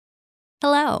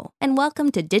Hello, and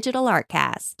welcome to Digital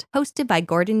Artcast, hosted by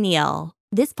Gordon Neal.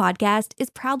 This podcast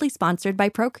is proudly sponsored by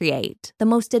Procreate, the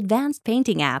most advanced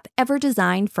painting app ever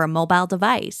designed for a mobile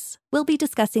device. We'll be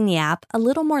discussing the app a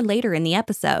little more later in the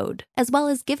episode, as well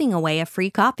as giving away a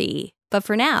free copy. But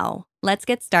for now, let's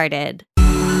get started.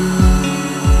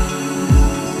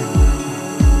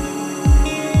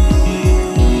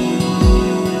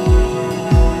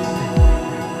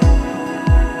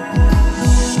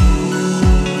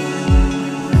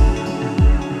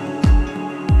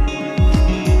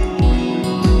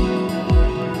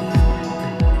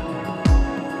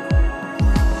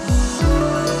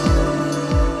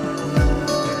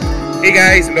 Hey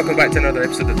guys, and welcome back to another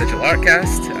episode of Digital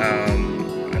Artcast.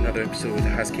 Another episode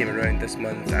has came around this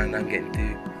month, and I'm getting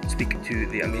to speak to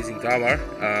the amazing Damar,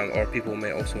 or people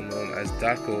may also know him as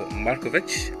Darko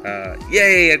Markovic.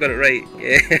 Yay, I got it right.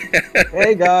 Yeah.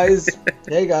 Hey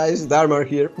guys, Darmar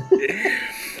here.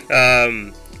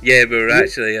 Yeah, we were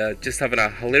actually just having a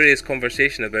hilarious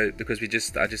conversation about, because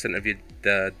I just interviewed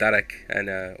Derek, and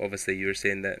obviously you were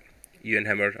saying that you and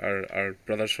him are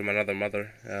brothers from another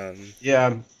mother.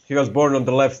 Yeah, he was born on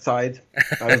the left side.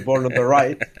 I was born on the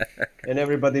right. And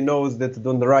everybody knows that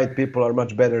on the right people are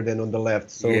much better than on the left.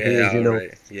 So he is,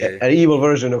 an evil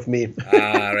version of me.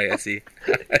 Right, I see.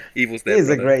 Evil step. He's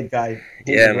a great guy.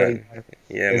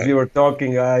 As we were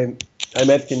talking, I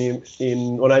met him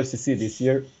on IFCC this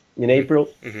year in April.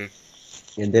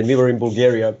 Mm-hmm. And then we were in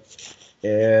Bulgaria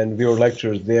and we were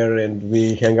lecturers there and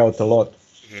we hang out a lot.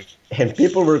 And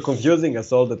people were confusing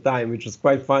us all the time, which was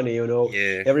quite funny,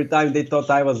 Yeah. Every time they thought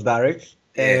I was Derek,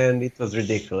 and it was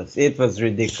ridiculous.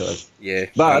 Yeah.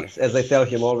 But, as I tell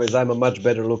him always, I'm a much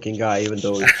better looking guy, even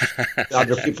though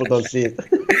other people don't see it.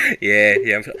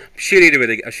 Yeah. I'm sure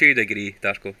you'd agree,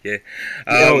 Darko. Yeah.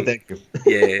 Thank you.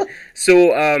 Yeah.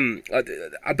 So,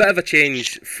 a bit of a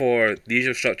change for the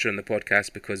usual structure in the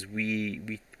podcast, because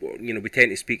we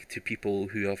tend to speak to people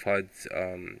who have had,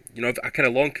 a kind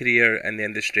of long career in the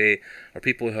industry, or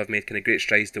people who have made kind of great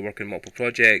strides to work on multiple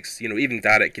projects. Even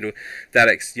Derek,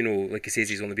 Derek's, like he says,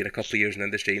 he's only been a couple of years in the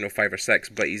industry, 5 or 6,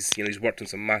 but he's worked on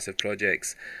some massive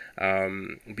projects.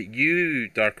 But you,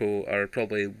 Darko, are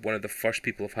probably one of the first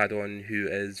people I've had on who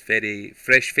is very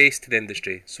fresh-faced to the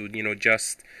industry. So,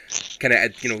 just kind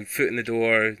of, foot in the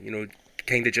door,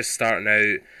 kind of just starting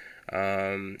out.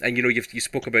 And you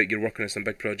spoke about you're working on some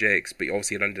big projects, but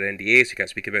obviously you're under NDA, so you can't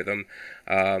speak about them.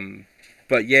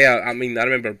 But yeah, I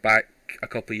remember back a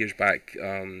couple of years back,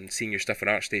 seeing your stuff on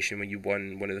ArtStation when you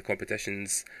won one of the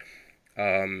competitions.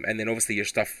 And then obviously your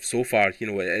stuff so far,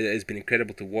 it has been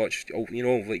incredible to watch. Like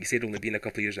you said, only being a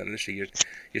couple of years in the industry,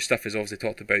 your stuff is obviously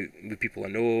talked about with people I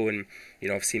know, and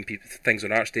I've seen things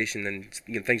on ArtStation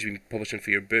and things you've been publishing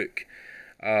for your book.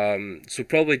 So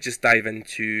probably just dive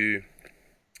into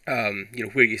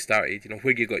where you started,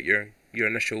 where you got your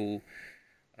initial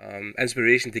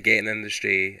inspiration to get in the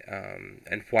industry,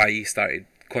 and why you started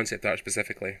concept art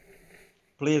specifically.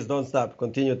 Please don't stop.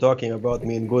 Continue talking about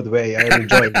me in good way. I am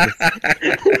enjoying this.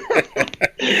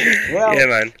 Well, yeah,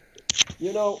 man.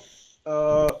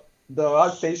 The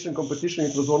ArtStation competition,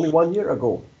 it was only 1 year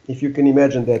ago. If you can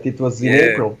imagine that. It was in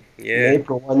April. Yeah. In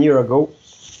April 1 year ago.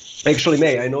 Actually,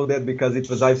 May. I know that because it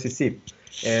was IFCC.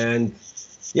 And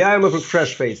yeah, I'm a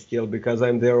fresh face still because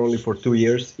I'm there only for 2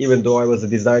 years, even though I was a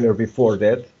designer before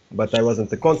that. But I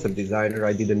wasn't a concept designer.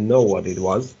 I didn't know what it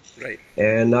was. Right.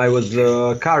 And I was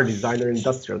a car designer,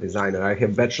 industrial designer. I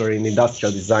have bachelor in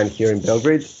industrial design here in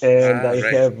Belgrade, and I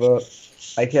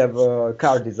have a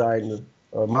car design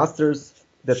masters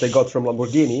that I got from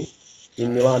Lamborghini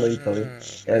in Milano, Italy.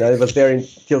 And I was there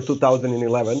until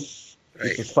 2011.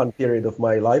 Right. It was a fun period of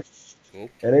my life,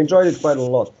 and I enjoyed it quite a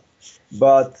lot.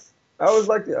 But I was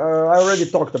like, I already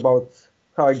talked about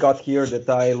how I got here, that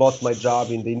I lost my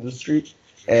job in the industry,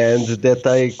 and that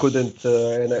I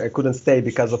couldn't stay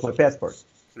because of my passport.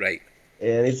 Right.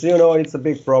 And it's a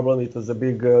big problem. It was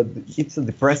it's a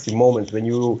depressing moment when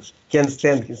you can't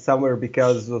stand somewhere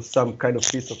because of some kind of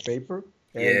piece of paper.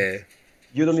 And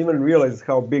you don't even realize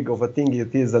how big of a thing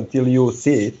it is until you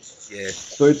see it. Yeah.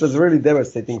 So it was really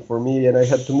devastating for me, and I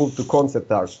had to move to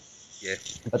concept art. Yeah.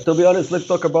 But to be honest, let's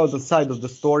talk about the side of the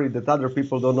story that other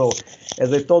people don't know.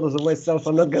 As I told myself,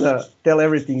 I'm not going to tell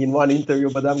everything in one interview,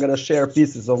 but I'm going to share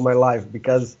pieces of my life,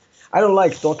 because I don't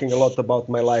like talking a lot about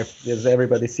my life, as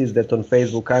everybody sees that on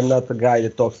Facebook. I'm not a guy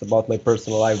that talks about my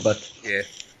personal life, but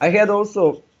I had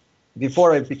also,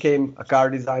 before I became a car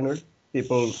designer,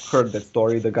 people heard that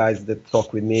story, the guys that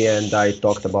talk with me, and I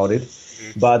talked about it.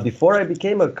 Mm-hmm. But before I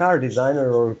became a car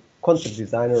designer or concept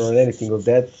designer or anything of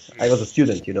that, I was a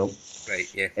student, Right,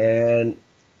 yeah. And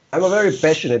I'm a very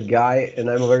passionate guy, and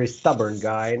I'm a very stubborn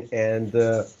guy, and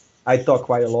I talk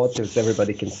quite a lot, as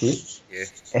everybody can see. Yeah.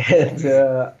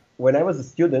 And when I was a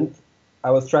student,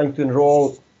 I was trying to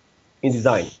enroll in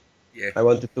design. Yeah. I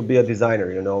wanted to be a designer,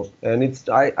 and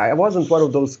I wasn't one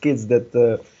of those kids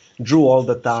that drew all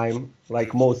the time,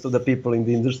 like most of the people in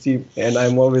the industry. And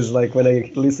I'm always like, when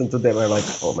I listen to them, I'm like,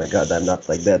 oh my God, I'm not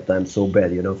like that. I'm so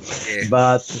bad. Yeah.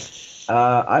 But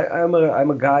I'm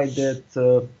a guy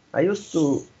that I used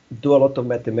to do a lot of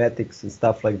mathematics and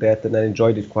stuff like that, and I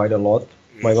enjoyed it quite a lot.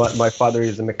 My father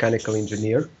is a mechanical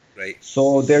engineer. Right.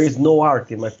 So there is no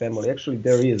art in my family. Actually,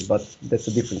 there is, but that's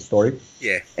a different story.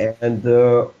 Yeah. And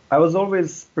I was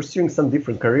always pursuing some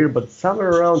different career, but somewhere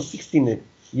around 16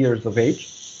 years of age,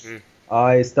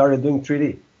 I started doing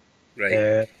 3D. Right.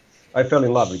 And I fell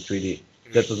in love with 3D.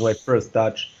 That was my first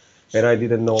touch. And I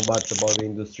didn't know much about the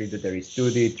industry, that there is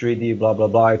 2D, 3D, blah, blah,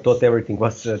 blah. I thought everything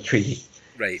was 3D.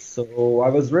 Right. So I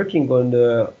was working on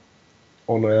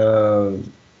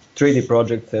 3D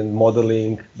projects and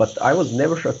modeling, but I was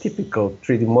never a typical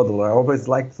 3D modeler. I always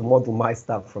liked to model my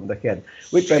stuff from the head,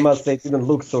 which I must say didn't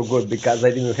look so good because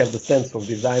I didn't have the sense of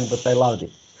design, but I loved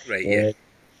it. Right, yeah.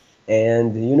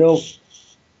 And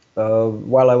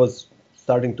while I was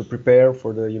starting to prepare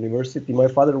for the university, my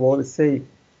father would always say,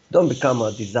 don't become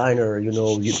a designer,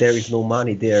 there is no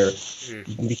money there.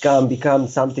 Become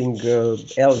something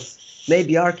else.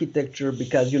 Maybe architecture,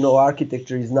 because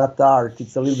architecture is not art.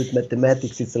 It's a little bit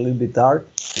mathematics. It's a little bit art.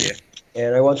 Yeah.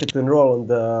 And I wanted to enroll on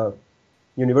the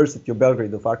University of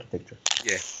Belgrade of Architecture.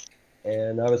 Yeah.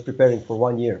 And I was preparing for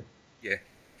 1 year. Yeah.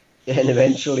 And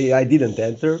eventually I didn't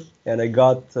enter, and I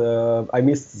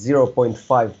missed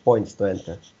 0.5 points to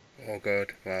enter. Oh God!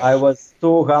 Wow. I was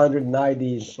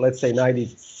 290, let's say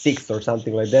 96 or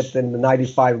something like that, and the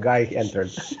 95 guy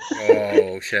entered.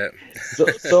 Oh shit!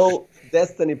 So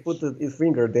Destiny put his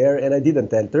finger there, and I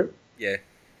didn't enter. Yeah.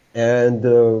 And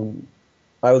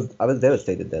I was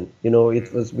devastated then.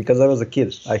 It was because I was a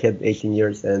kid. I had 18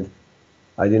 years, and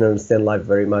I didn't understand life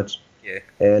very much. Yeah.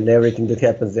 And everything that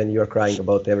happens, then you're crying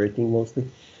about everything mostly.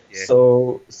 Yeah.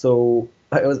 So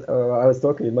I was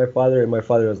talking with my father, and my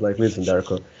father was like, "Listen,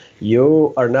 Darko,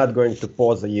 you are not going to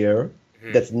pause a year.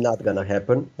 That's not gonna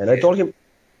happen." And I told him,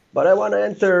 "But I want to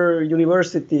enter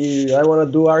university. I want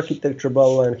to do architecture, blah,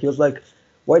 blah." And he was like,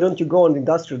 "Why don't you go on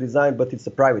industrial design? But it's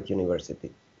a private university."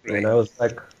 Right. And I was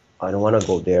like, "I don't want to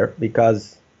go there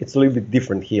because it's a little bit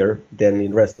different here than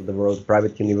in the rest of the world.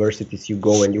 Private universities, you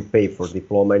go and you pay for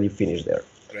diploma and you finish there."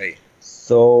 Right.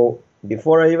 So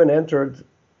before I even entered,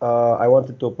 I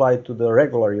wanted to apply to the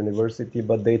regular university,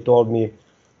 but they told me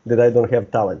that I don't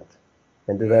have talent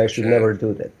and that I should never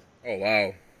do that. Oh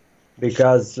wow!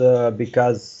 Because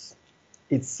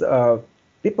it's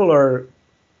people are,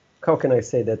 how can I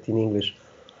say that in English?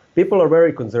 People are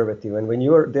very conservative, and when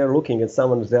they're looking at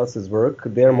someone else's work,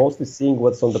 they're mostly seeing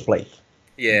what's on the plate.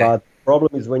 Yeah. But the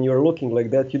problem is when you're looking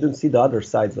like that, you don't see the other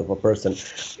sides of a person.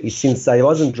 Since I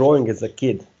wasn't drawing as a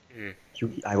kid,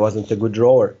 I wasn't a good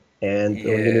drawer. And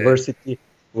in university,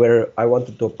 where I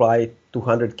wanted to apply,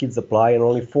 200 kids apply, and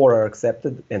only 4 are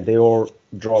accepted, and they all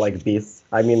draw like beasts.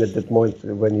 I mean, at that point,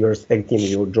 when you're 18,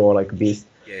 you draw like beasts.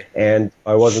 Yeah. And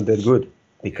I wasn't that good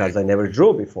because I never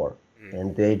drew before.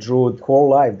 And they drew whole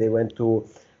life. They went to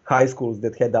high schools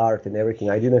that had art and everything.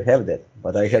 I didn't have that,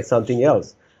 but I had something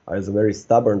else. I was a very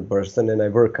stubborn person, and I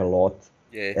work a lot.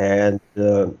 Yeah. And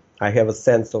I have a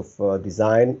sense of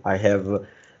design. I have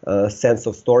a sense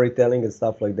of storytelling and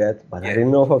stuff like that, but I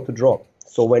didn't know how to draw.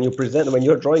 So when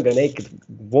you're drawing a naked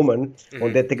woman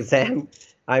on that exam,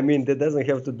 I mean, that doesn't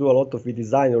have to do a lot of with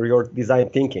design or your design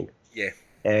thinking. Yeah.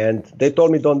 And they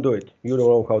told me, don't do it. You don't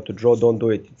know how to draw, don't do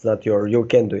it. It's not you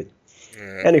can't do it.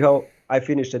 Anyhow, I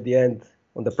finished at the end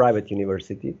on the private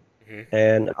university,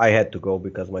 and I had to go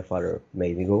because my father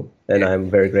made me go, and I'm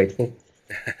very grateful.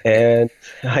 And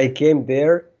I came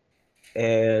there,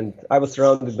 and I was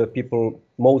surrounded by people,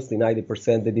 mostly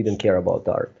 90%, that didn't care about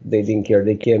art. They didn't care.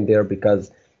 They came there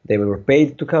because they were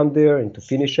paid to come there and to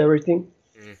finish everything.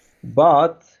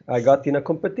 But I got in a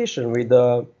competition with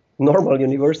a normal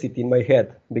university in my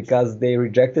head because they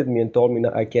rejected me and told me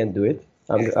I can't do it.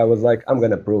 I was like, I'm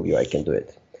going to prove you I can do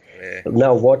it.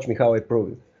 Now watch me how I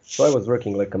prove it. So I was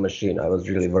working like a machine. I was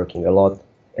really working a lot.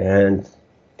 And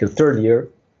till third year,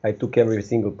 I took every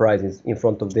single prize in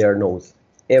front of their nose.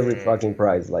 Every fucking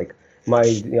prize. Like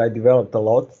I developed a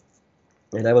lot,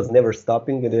 and I was never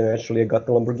stopping. And then eventually I got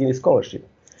the Lamborghini scholarship.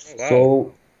 Oh,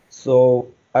 wow. So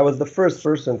I was the first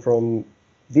person from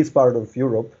this part of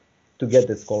Europe to get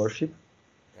the scholarship.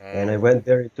 Wow. And I went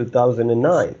there in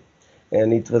 2009.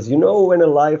 And it was, when a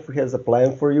life has a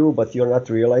plan for you, but you're not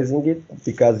realizing it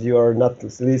because you're not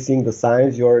really seeing the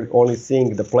signs. You're only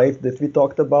seeing the plate that we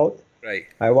talked about. Right.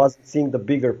 I wasn't seeing the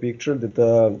bigger picture that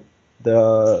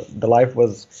the life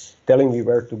was telling me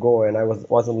where to go, and I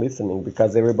wasn't listening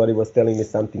because everybody was telling me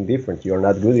something different. You're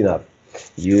not good enough.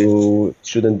 You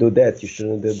shouldn't do that. You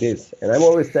shouldn't do this. And I'm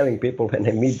always telling people when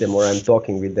I meet them or I'm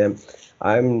talking with them,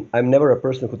 I'm never a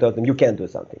person who tells them you can't do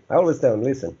something. I always tell them,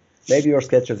 listen, maybe your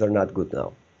sketches are not good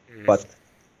now, but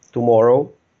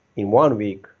tomorrow, in 1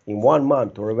 week, in 1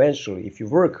 month, or eventually, if you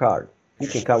work hard, you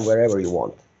can come wherever you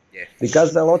want. Yeah.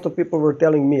 Because a lot of people were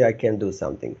telling me I can't do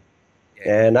something.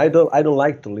 And I don't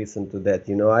like to listen to that,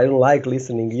 you know. I don't like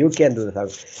listening. You can't do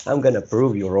that. I'm gonna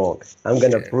prove you wrong. I'm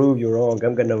gonna prove you wrong.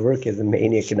 I'm gonna work as a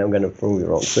maniac, and I'm gonna prove you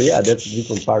wrong. So yeah, that's a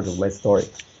different part of my story.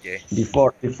 Yeah.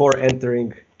 Before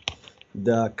entering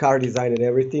the car design and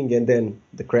everything, and then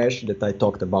the crash that I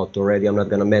talked about already. I'm not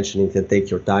gonna mention it and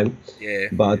take your time. Yeah.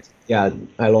 But yeah,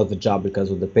 I lost the job because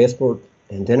of the passport,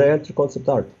 and then I entered concept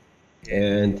art,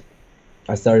 and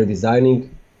I started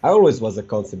designing. I always was a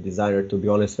concept designer, to be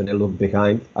honest. When I look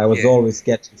behind, I was always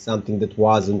sketching something that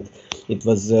wasn't. It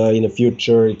was in the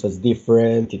future. It was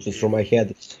different. It was from my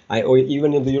head.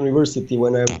 Even in the university,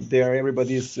 when I'm there,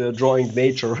 everybody's drawing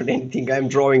nature or anything. I'm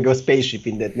drawing a spaceship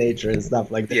in that nature and stuff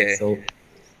like that. Yeah.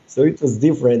 So it was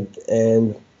different.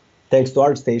 And thanks to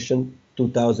ArtStation,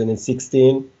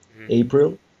 2016,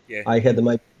 April, I had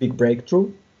my big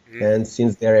breakthrough. And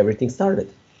since there, everything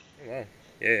started. Wow.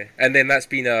 Yeah, and then that's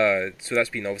been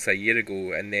obviously a year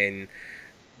ago, and then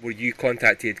were you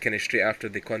contacted kind of straight after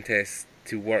the contest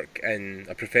to work in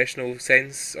a professional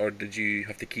sense, or did you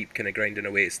have to keep kind of grinding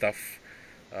away at stuff?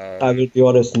 I will be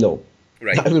honest, no.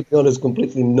 Right. I will be honest,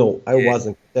 completely no. I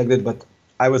wasn't contacted, but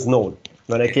I was known.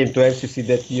 When I came to MCC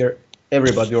that year,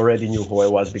 everybody already knew who I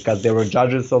was because there were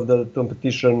judges of the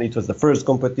competition. It was the first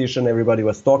competition. Everybody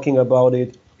was talking about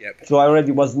it. Yep. So I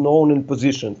already was known and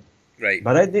positioned. Right.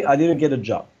 But I didn't get a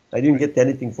job. I didn't get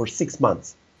anything for 6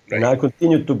 months. Right. And I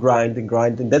continued to grind.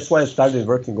 And that's why I started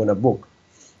working on a book.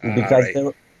 Because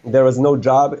there was no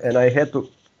job, and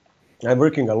I'm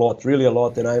working a lot, really a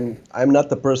lot, and I'm not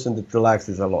the person that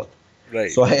relaxes a lot. Right.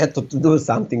 So I had to do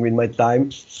something with my time,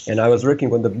 and I was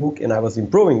working on the book, and I was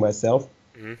improving myself.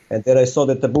 And then I saw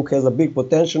that the book has a big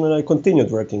potential, and I continued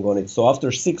working on it. So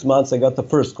after 6 months, I got the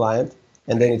first client,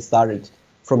 and then it started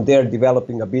from there,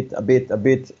 developing a bit,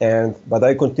 but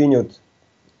I continued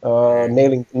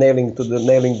nailing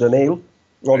the nail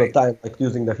all the time, like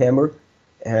using the hammer,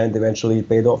 and eventually it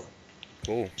paid off.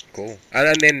 Cool.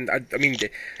 And then I mean,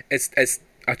 it's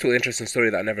a totally interesting story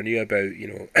that I never knew about. You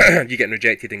know, you getting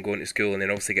rejected and going to school, and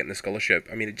then also getting the scholarship.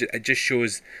 I mean, it just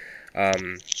shows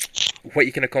what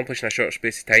you can accomplish in a short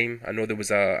space of time. I know there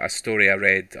was a story I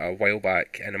read a while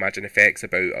back in Imagine FX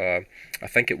about I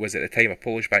think it was at the time a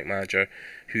Polish bank manager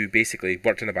who basically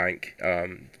worked in a bank,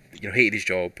 hated his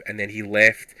job, and then he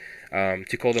left,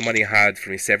 took all the money he had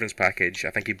from his severance package. I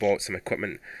think he bought some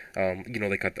equipment,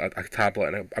 like a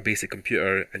tablet and a basic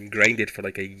computer, and grinded for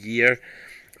like a year.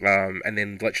 And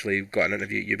then literally got an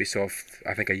interview at Ubisoft,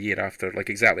 I think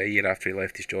exactly a year after he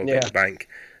left his job at the bank.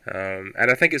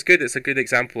 And I think it's good. It's a good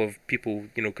example of people,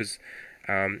 because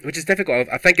which is difficult.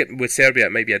 I think with Serbia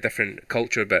it might be a different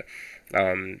culture, but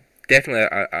definitely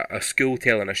a school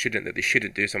telling a student that they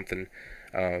shouldn't do something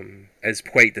is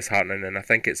quite disheartening. And I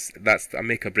think that's a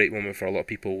make or break moment for a lot of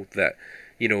people that,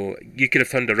 you could have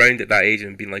turned around at that age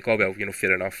and been like, oh well,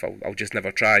 fair enough, I'll just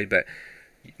never try. But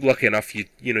lucky enough, you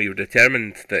were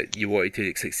determined that you wanted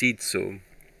to succeed. So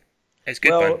it's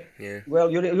good, man. Yeah. Well,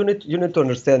 you need to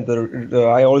understand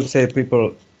I always say to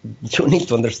people, you need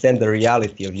to understand the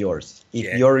reality of yours.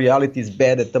 If your reality is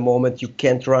bad at the moment, you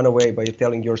can't run away by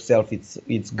telling yourself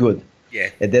it's good. Yeah.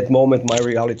 At that moment, my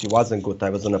reality wasn't good. I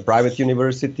was in a private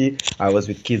university. I was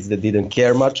with kids that didn't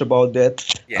care much about that.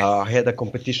 Yeah. I had a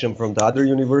competition from the other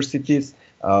universities.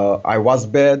 I was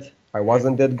bad. I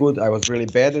wasn't that good. I was really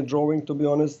bad at drawing, to be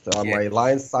honest. My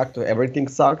lines sucked. Everything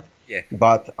sucked. Yeah.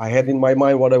 But I had in my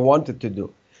mind what I wanted to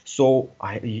do. So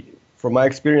from my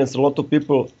experience, a lot of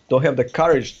people don't have the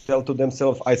courage to tell to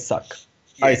themselves, I suck.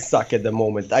 Yeah. I suck at the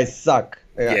moment. I suck.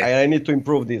 I need to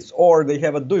improve this. Or they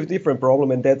have a different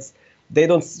problem, and that's they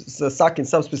don't suck in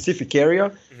some specific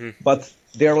area, but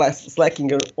they're slacking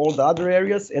in all the other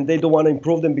areas, and they don't want to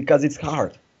improve them because it's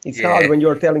hard. It's hard when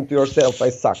you're telling to yourself, I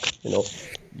suck,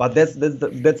 But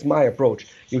that's my approach.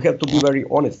 You have to be very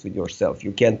honest with yourself.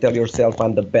 You can't tell yourself,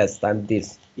 I'm the best, I'm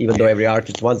this, even though every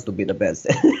artist wants to be the best.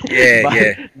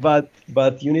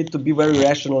 But you need to be very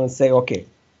rational and say, okay,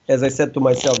 as I said to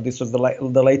myself, this was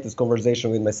the latest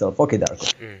conversation with myself. Okay,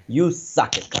 Darko, you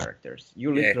suck at characters.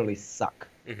 You literally suck.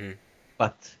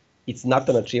 But it's not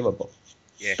unachievable.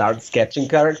 start sketching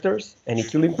characters, and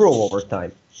it will improve over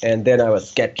time. And then I was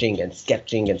sketching and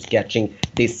sketching and sketching.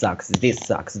 This sucks, this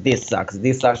sucks, this sucks,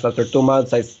 this sucks. After 2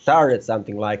 months, I started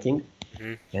something liking.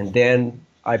 And then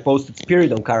I posted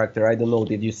Spiridon character. I don't know,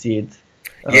 did you see it?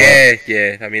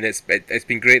 Yeah. I mean, it's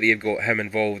been great that you've got him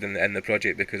involved in the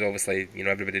project, because obviously, you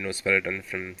know, everybody knows Spiridon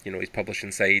from, you know, his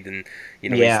publishing side, and, you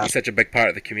know, he's such a big part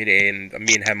of the community. And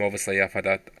me and him, obviously, I've had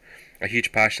a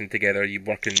huge passion together. We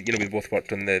both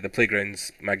worked on the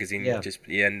Playgrounds magazine. It's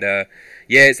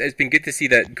been good to see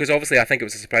that, because obviously I think it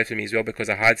was a surprise for me as well, because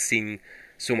I had seen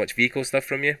so much vehicle stuff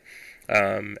from you.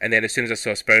 And then as soon as I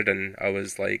saw Spiridon, I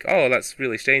was like, oh, that's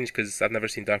really strange, because I've never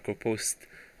seen Darko post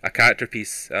a character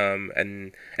piece.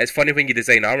 And it's funny when you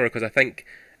design armor, because I think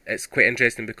it's quite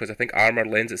interesting, because I think armor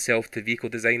lends itself to vehicle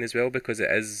design as well, because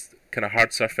it is kind of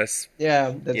hard surface.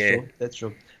 Yeah, that's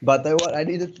true. But I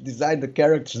needed to design the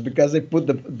characters, because I put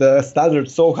the standard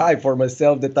so high for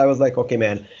myself that I was like, okay,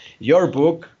 man, your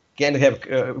book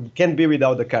can be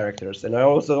without the characters. And I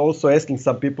also asking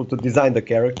some people to design the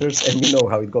characters, and you know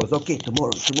how it goes. Okay,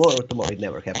 tomorrow. It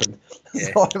never happened.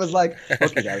 So I was like,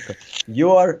 okay, Darko,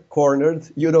 you are cornered.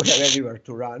 You don't have anywhere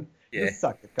to run. You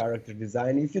suck at character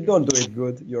design. If you don't do it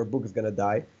good, your book is gonna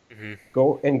die.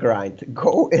 Go and grind.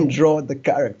 Go and draw the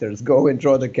characters.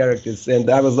 And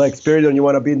I was like, Spiridon, you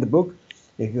want to be in the book?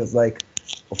 And he was like,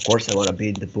 of course I want to be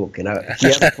in the book. And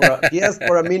he asked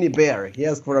for a mini bear.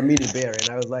 And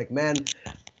I was like, man,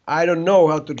 I don't know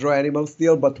how to draw animals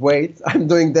still, but wait, I'm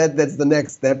doing that. That's the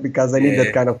next step, because I need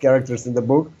that kind of characters in the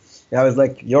book. And I was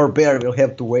like, your bear will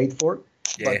have to wait for.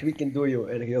 But we can do you.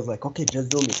 And he was like, okay, just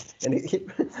do me. And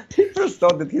he first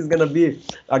thought that he's going to be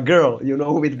a girl, you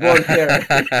know, with blonde hair.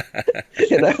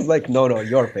 And I was like, no,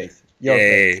 your face.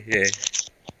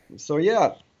 So,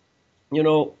 you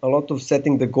know, a lot of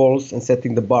setting the goals and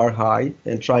setting the bar high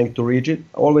and trying to reach it.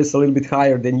 Always a little bit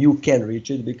higher than you can reach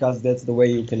it, because that's the way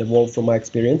you can evolve, from my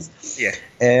experience.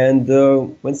 And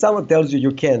when someone tells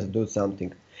you can't do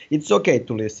something, it's okay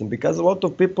to listen, because a lot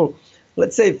of people,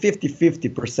 let's say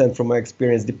 50% from my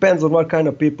experience, depends on what kind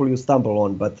of people you stumble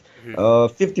on, but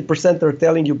 50% are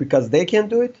telling you because they can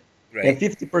do it, and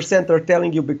 50% are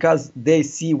telling you because they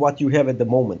see what you have at the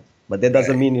moment. But that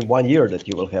doesn't mean in 1 year that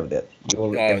you will have that. You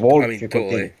will evolve if you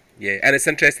continue. Yeah, and it's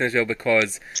interesting as well,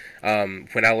 because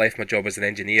when I left my job as an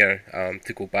engineer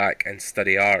to go back and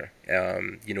study art,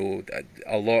 you know,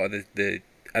 a lot of the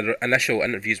initial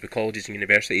interviews with colleges and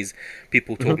universities,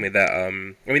 people told me that, I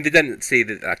mean, they didn't say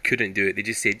that I couldn't do it. They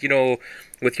just said, you know,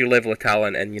 with your level of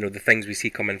talent and, you know, the things we see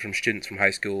coming from students from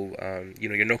high school, you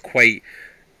know, you're not quite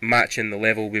matching the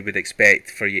level we would expect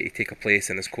for you to take a place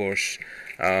in this course.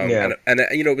 And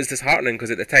you know, it was disheartening,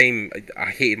 because at the time I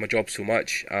hated my job so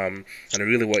much, and I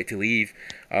really wanted to leave.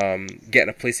 Getting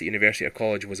a place at university or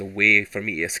college was a way for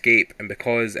me to escape, and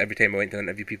because every time I went to an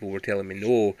interview people were telling me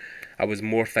no, I was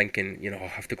more thinking, you know, I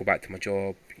have to go back to my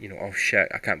job, you know, oh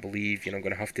shit, I can't believe, you know, I'm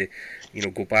going to have to, you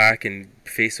know, go back and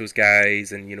face those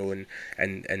guys, and, you know,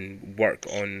 and work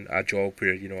on a job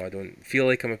where, you know, I don't feel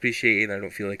like I'm appreciated, I don't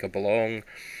feel like I belong.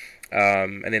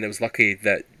 And then it was lucky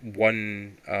that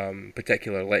one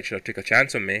particular lecturer took a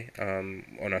chance on me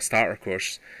on a starter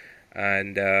course,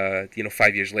 and you know,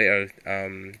 5 years later,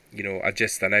 you know, I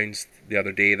just announced the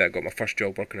other day that I got my first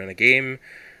job working on a game.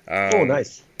 Oh,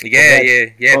 nice!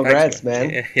 Yeah. Congrats,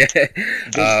 man!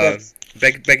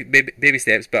 Big baby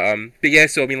steps, but yeah.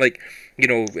 So I mean, like, you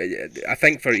know, I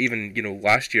think for even, you know,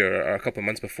 last year or a couple of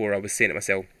months before, I was saying to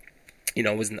myself, you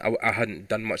know, I hadn't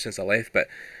done much since I left, but,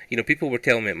 you know, people were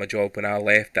telling me at my job when I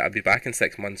left that I'd be back in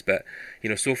 6 months, but, you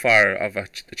know, so far I've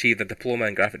achieved a diploma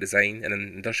in graphic design and in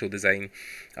industrial design.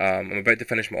 I'm about to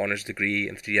finish my honours degree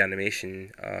in 3D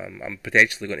animation. I'm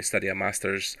potentially going to study a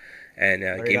master's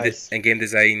in game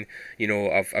design. You know,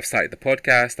 I've started the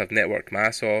podcast, I've networked my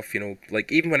ass off, you know,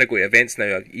 like, even when I go to events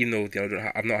now, even though, you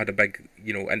know, I've not had a big,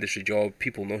 you know, industry job,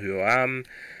 people know who I am.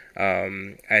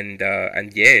 And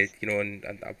yeah, you know, and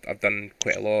I've done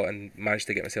quite a lot and managed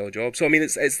to get myself a job. So I mean,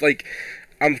 it's like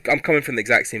I'm coming from the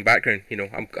exact same background. You know,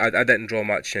 I didn't draw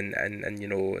much, and you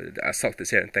know, I sucked at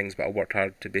certain things, but I worked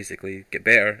hard to basically get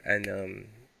better, and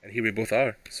here we both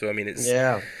are. So I mean, it's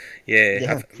yeah.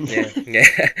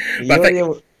 But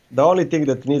the only thing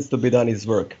that needs to be done is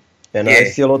work. And I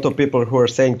see a lot of people who are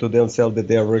saying to themselves that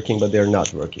they are working, but they're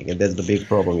not working. And that's the big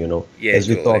problem, you know. Yeah, as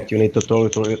we talked, you need to tell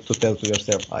to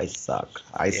yourself, I suck.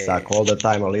 I suck all the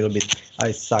time, a little bit.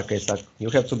 I suck. You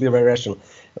have to be very rational.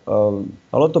 A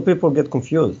lot of people get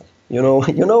confused. You know,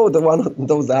 the one of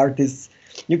those artists,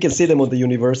 you can see them at the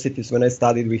universities. When I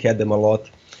studied, we had them a lot,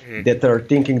 that are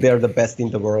thinking they're the best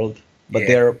in the world, but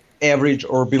they're average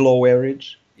or below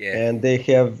average. Yeah. And they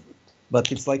have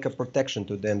but it's like a protection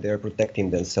to them. They're protecting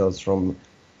themselves from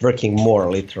working more,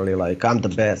 literally, like I'm the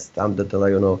best, I'm the,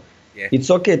 you know. Yeah.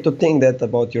 It's okay to think that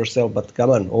about yourself, but come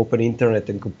on, open internet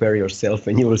and compare yourself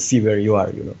and you will see where you are,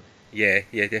 you know. Yeah,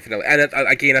 definitely. And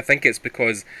again, I think it's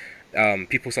because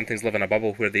people sometimes live in a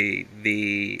bubble where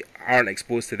they aren't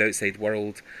exposed to the outside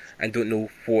world and don't know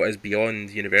what is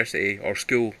beyond university or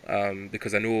school.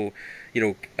 Because I know,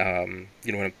 when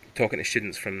I'm talking to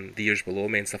students from the years below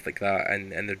me and stuff like that,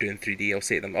 and they're doing 3D, I'll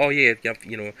say to them, "Oh yeah,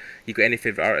 you got any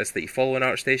favorite artists that you follow on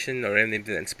ArtStation or anything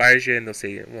that inspires you?" And they'll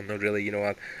say, "Well, not really.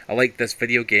 I like this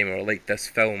video game or I like this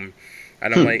film,"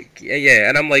 and I'm like, "Yeah,"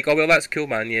 and I'm like, "Oh well, that's cool,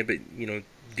 man. Yeah, but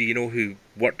do you know who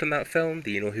worked on that film? Do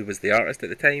you know who was the artist at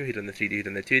the time, who done the 3D, who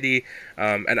done the 2D?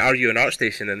 And are you an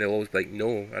ArtStation?" And they'll always be like,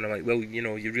 "No." And I'm like, "Well,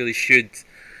 you really should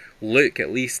look at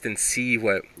least and see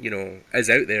what, is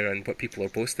out there and what people are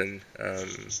posting."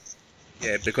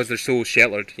 Because they're so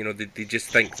sheltered, they just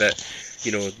think that,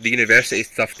 the university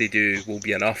stuff they do will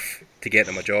be enough to get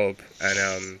them a job.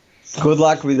 And good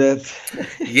luck with that.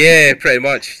 Yeah, pretty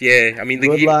much. Yeah, I mean,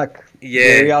 good luck.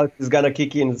 Yeah, the reality is gonna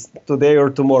kick in today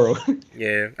or tomorrow.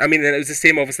 Yeah, I mean, it was the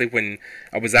same obviously when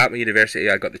I was at my university.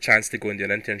 I got the chance to go and do an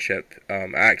internship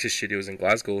at Axis Studios in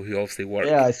Glasgow, who obviously worked.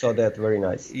 Yeah, I saw that. Very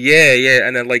nice. Yeah,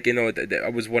 and then I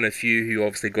was one of few who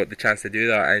obviously got the chance to do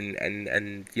that,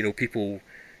 and people.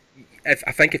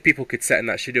 I think if people could sit in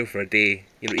that studio for a day,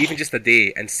 even just a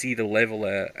day, and see the level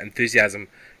of enthusiasm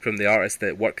from the artists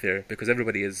that work there, because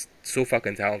everybody is so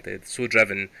fucking talented, so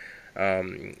driven.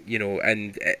 And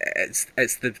it's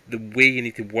the way you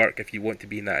need to work if you want to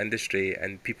be in that industry,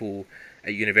 and people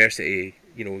at university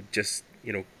just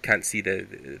can't see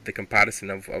the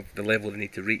comparison of the level they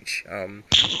need to reach,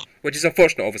 which is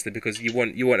unfortunate obviously, because you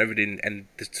want everybody in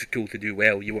the school to do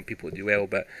well, you want people to do well,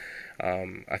 but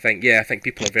I think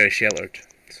people are very sheltered,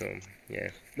 so yeah.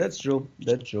 That's true.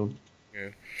 Yeah.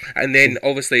 And then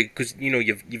obviously, because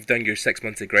you've done your 6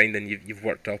 months of grinding, you've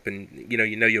worked up, and now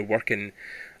you're working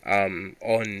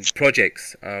on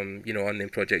projects, on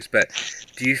projects. But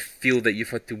do you feel that you've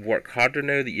had to work harder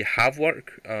now that you have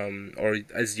work, or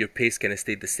has your pace kind of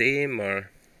stayed the same? Or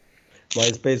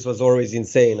my pace was always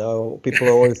insane. People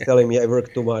are always telling me I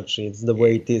work too much. It's the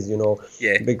way it is,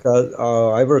 Yeah. Because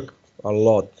I work a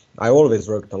lot. I always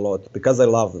worked a lot because I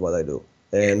love what I do.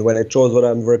 And when I chose what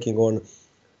I'm working on,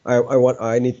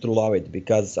 I need to love it,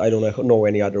 because I don't know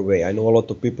any other way. I know a lot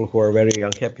of people who are very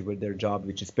unhappy with their job,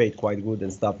 which is paid quite good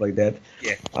and stuff like that.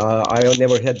 Yeah. I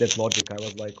never had that logic. I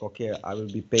was like, okay, I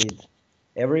will be paid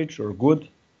average or good,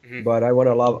 but I want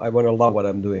to love what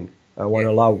I'm doing. I want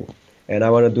to love, and I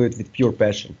want to do it with pure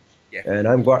passion. Yeah. And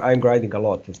I'm grinding a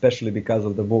lot, especially because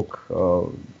of the book.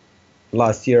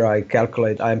 Last year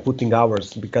I'm putting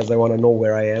hours because I want to know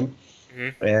where I am.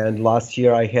 And last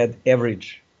year I had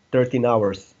average 13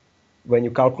 hours when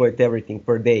you calculate everything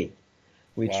per day,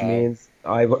 which means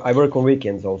I work on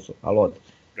weekends also a lot.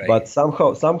 Right. But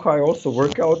somehow I also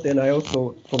work out, and I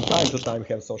also from time to time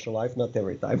have social life. Not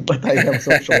every time, but I have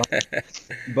social life.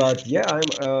 But yeah,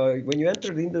 I'm when you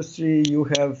enter the industry, you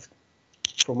have,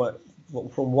 from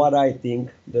what I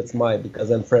think, because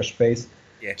I'm fresh face.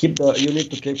 Yeah. You need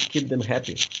to keep them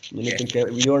happy. You need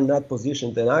to you're not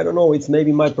positioned, and I don't know. It's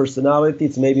maybe my personality,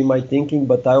 it's maybe my thinking,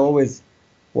 but I always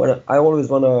want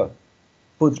to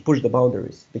push the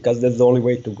boundaries, because that's the only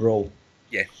way to grow.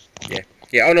 Yeah.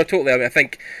 Oh no, totally. I mean, I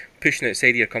think pushing outside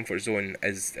of your comfort zone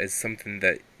is something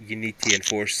that you need to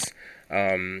enforce.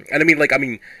 And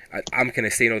I'm kind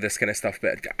of saying all this kind of stuff,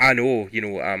 but I know,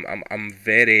 I'm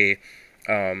very.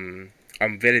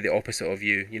 I'm very the opposite of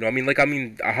you.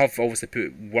 I have obviously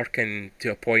put work in to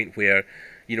a point where,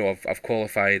 I've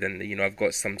qualified, and I've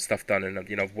got some stuff done, and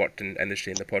I've worked in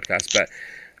industry in the podcast, but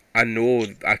I know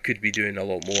I could be doing a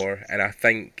lot more, and I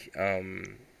think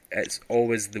it's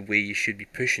always the way you should be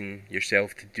pushing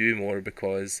yourself to do more,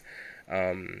 because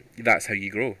that's how you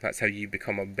grow. That's how you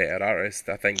become a better artist.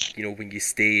 I think when you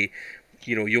stay.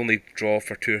 You only draw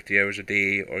for 2 or 3 hours a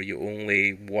day, or you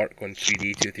only work on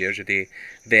 3D 2 or 3 hours a day,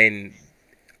 then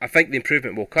I think the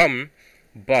improvement will come,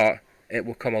 but it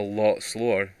will come a lot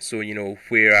slower. So,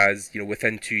 whereas,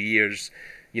 within 2 years,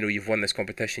 you've won this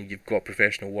competition, you've got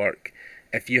professional work.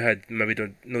 If you had maybe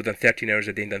done 13 hours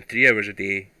a day and done 3 hours a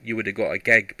day, you would have got a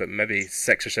gig, but maybe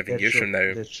 6 or 7 years from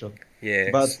now. That's true.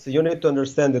 Yeah. But you need to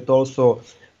understand that also,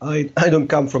 I don't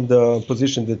come from the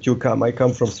position that you come. I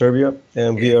come from Serbia,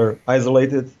 and we are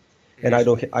isolated, and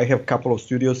I have a couple of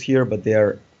studios here, but they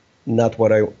are not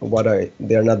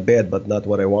they are not bad, but not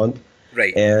what I want.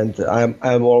 Right. And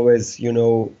I'm always, I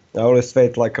always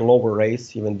felt like a lower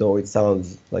race, even though it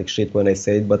sounds like shit when I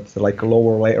say it, but like a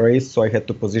lower race. So I had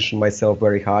to position myself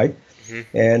very high.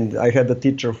 And I had a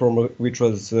teacher which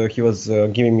was he was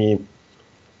giving me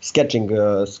sketching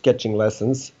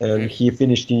lessons, and he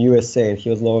finished in USA, and he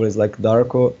was always like,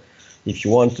 Darko, if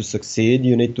you want to succeed,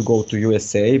 you need to go to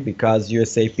USA, because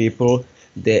USA people,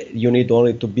 you need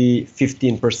only to be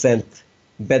 15%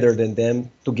 better than them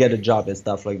to get a job and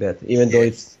stuff like that, even though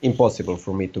it's impossible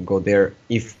for me to go there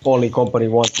if only company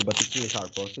wants to, but it's really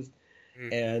hard process.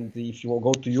 And if you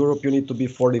go to Europe, you need to be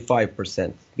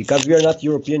 45%, because we are not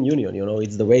European Union,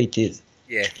 it's the way it is.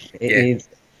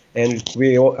 And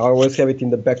I always have it in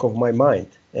the back of my mind,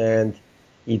 and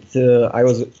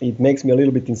it makes me a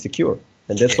little bit insecure,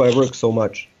 and that's why I work so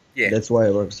much. That's why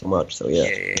I work so much. So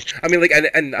I mean, like,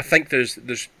 and I think there's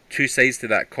two sides to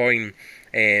that coin,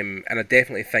 and I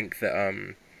definitely think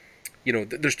that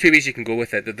there's two ways you can go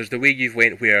with it. There's the way you've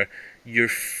went where your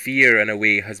fear in a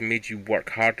way has made you work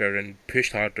harder and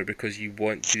pushed harder because you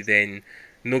want to then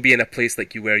not be in a place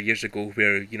like you were years ago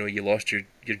where you lost your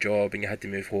job and you had to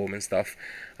move home and stuff.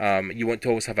 You want to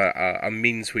always have a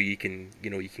means where you can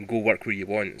go work where you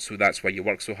want, so that's why you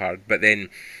work so hard. But then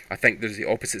I think there's the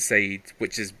opposite side,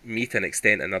 which is me to an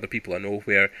extent and other people I know,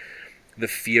 where the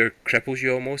fear cripples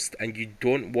you almost, and you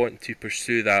don't want to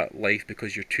pursue that life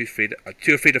because you're too afraid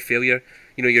of failure.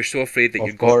 You're so afraid that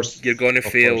you're going to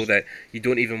fail that you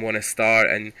don't even want to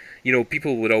start. And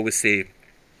people would always say,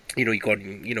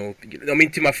 Gordon, I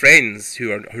mean, to my friends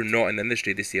who are not in the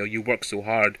industry, they say, oh, you work so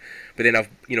hard. But then I've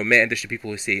met industry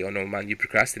people who say, oh no man, you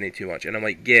procrastinate too much. And I'm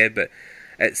like, yeah, but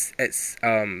it's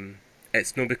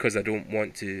not because I don't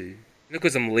want to, not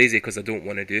because I'm lazy, because I don't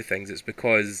want to do things. It's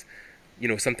because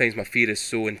sometimes my fear is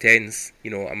so intense.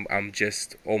 I'm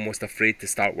just almost afraid to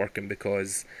start working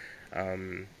because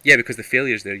because the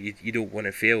failure's there. You don't want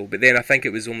to fail. But then I think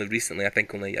it was only recently, I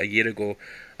think only a year ago,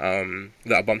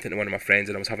 that I bumped into one of my friends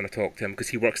and I was having a talk to him because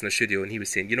he works in the studio, and he was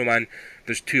saying, man,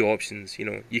 there's two options.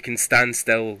 You can stand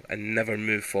still and never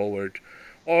move forward,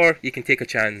 or you can take a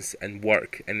chance and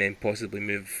work and then possibly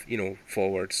move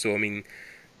forward. So I mean,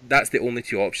 that's the only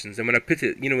two options. And when I put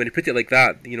it like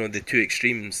that, the two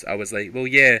extremes, I was like, well,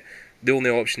 yeah, the only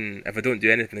option if I don't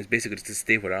do anything is basically just to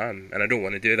stay where I am, and I don't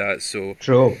want to do that. So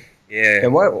true. Yeah.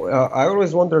 And I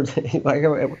always wondered, like,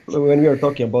 when we were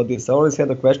talking about this, I always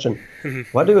had a question: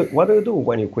 what do you do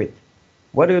when you quit?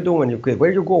 What do you do when you quit?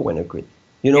 Where do you go when you quit?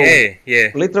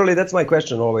 Literally, that's my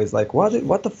question always. Like,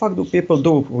 what the fuck do people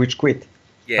do which quit?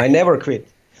 I never quit.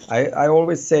 I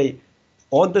always say,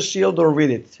 on the shield or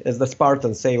with it, as the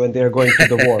Spartans say when they are going to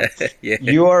the war.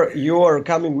 You are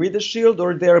coming with the shield,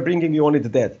 or they are bringing you only the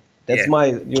dead. That's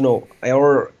my,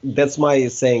 that's my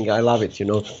saying. I love it,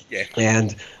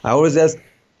 And I always ask,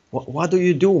 what do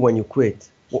you do when you quit?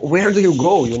 Where do you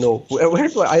go?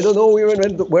 I don't know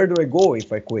even where do I go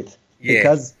if I quit,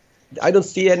 because I don't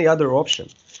see any other option.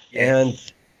 And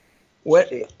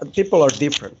people are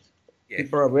different.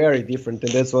 People are very different,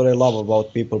 and that's what I love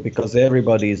about people, because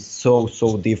everybody is so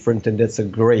different, and that's a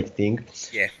great thing.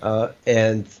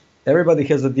 And everybody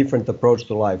has a different approach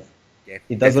to life.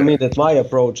 It doesn't mean that my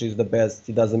approach is the best.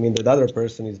 It doesn't mean that the other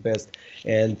person is best.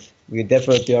 And we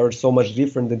definitely are so much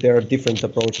different that there are different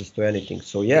approaches to anything.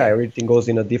 So everything goes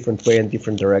in a different way and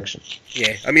different direction.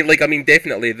 I mean,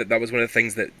 definitely that was one of the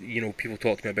things that people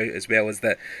talked to me about as well. Is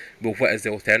that, well, what is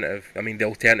the alternative? I mean, the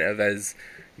alternative is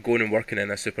going and working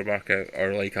in a supermarket,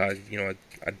 or like a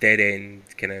dead end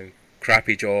kind of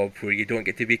crappy job where you don't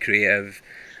get to be creative.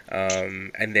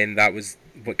 And then that was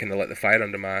what kind of lit the fire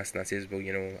under my ass, and I says, well,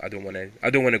 I don't want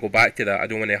to go back to that. I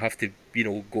don't want to have to,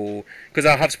 go, because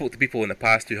I have spoken to people in the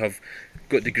past who have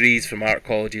got degrees from art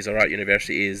colleges or art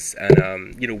universities, and a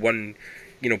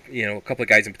couple of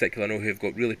guys in particular I know who have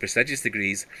got really prestigious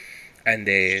degrees, and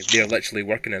they're literally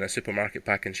working in a supermarket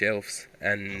packing shelves.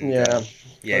 And that's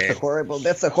a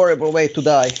horrible way to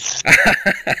die.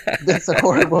 That's a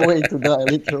horrible way to die,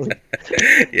 literally.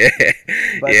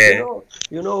 But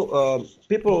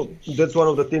people, that's one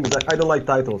of the things that I don't like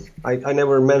titles. I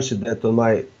never mentioned that on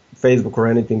my Facebook or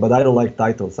anything, but I don't like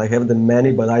titles. I have them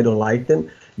many, but I don't like them,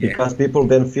 because people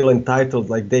then feel entitled,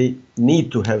 like they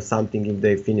need to have something if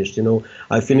they finished.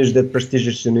 I finished that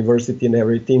prestigious university and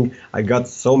everything. I got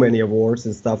so many awards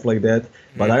and stuff like that,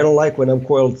 but I don't like when I'm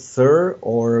called sir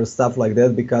or stuff like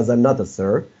that, because I'm not a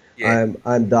sir. I'm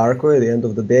Darko at the end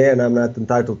of the day, and I'm not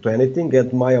entitled to anything.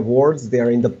 And my awards, they are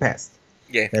in the past.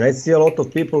 And I see a lot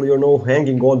of people,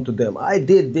 hanging on to them. I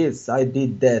did this, I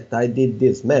did that, I did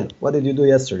this. Man, what did you do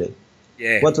yesterday?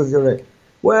 What was your day?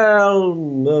 Well,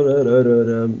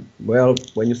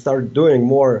 when you start doing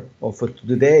more of it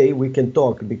today, we can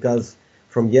talk, because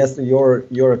from yesterday,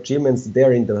 your achievements,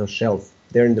 they're in the shelf.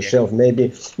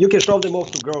 Maybe you can show them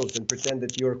off to girls and pretend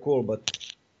that you're cool, but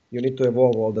You need to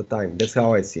evolve all the time. That's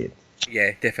how I see it.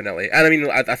 Yeah, definitely. And I mean,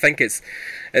 I think it's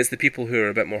the people who are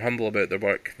a bit more humble about their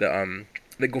work that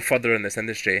go further in this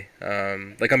industry.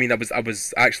 Like, I mean, I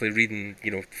was actually reading,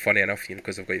 funny enough,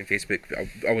 because I've got you on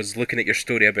Facebook. I was looking at your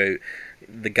story about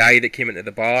the guy that came into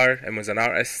the bar and was an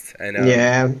artist. And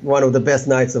yeah, one of the best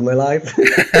nights of my life.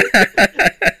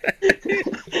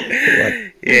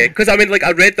 Yeah, because I mean, like,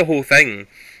 I read the whole thing,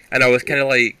 and I was kind of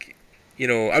like,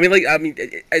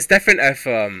 it's different if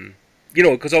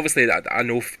because obviously I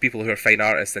know people who are fine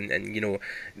artists and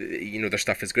their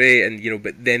stuff is great, and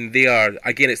but then they are,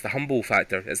 again, it's the humble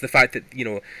factor. It's the fact that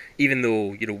even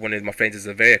though one of my friends is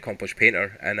a very accomplished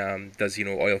painter and does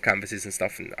oil canvases and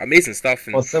stuff and amazing stuff,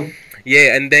 and awesome.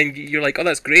 Yeah, and then you're like, oh,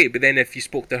 that's great, but then if you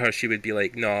spoke to her, she would be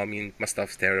like, no, I mean, my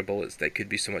stuff's terrible. It could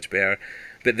be so much better.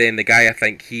 But then the guy, I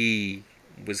think he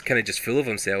was kind of just full of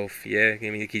himself. Yeah, I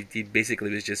mean, he basically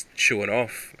was just showing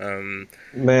off.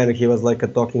 Man, he was like a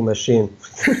talking machine.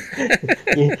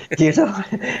 But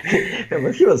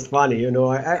he was funny.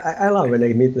 I love when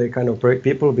I meet the kind of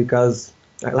people, because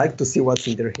I like to see what's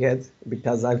in their head,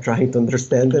 because I'm trying to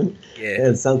understand them. Yeah.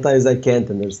 And sometimes I can't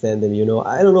understand them.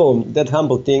 I don't know, that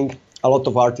humble thing. A lot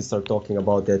of artists are talking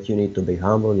about that. You need to be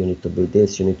humble. You need to be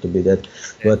this. You need to be that.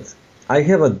 Yeah. But I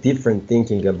have a different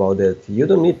thinking about it. You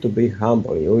don't need to be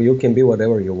humble. You can be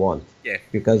whatever you want. Yeah.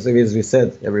 Because as we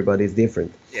said, everybody is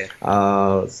different.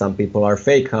 Yeah. Some people are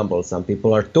fake humble. Some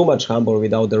people are too much humble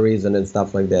without the reason and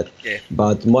stuff like that. Yeah.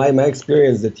 But my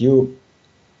experience that you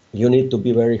need to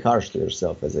be very harsh to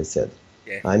yourself, as I said.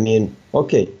 Yeah. I mean,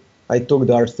 okay, I took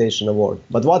the ArtStation award,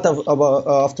 but what about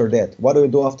after that? What do we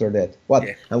do after that? What?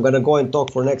 Yeah. I'm gonna go and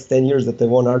talk for next 10 years that I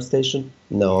won ArtStation?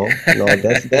 No,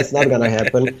 that's not gonna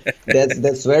happen.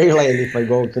 That's very lame if I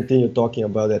continue talking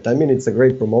about that. I mean, it's a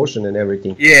great promotion and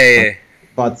everything. Yeah.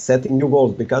 But setting new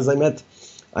goals, because I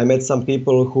met some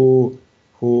people who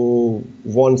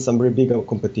won some very big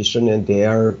competition, and they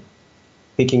are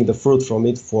picking the fruit from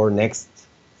it for next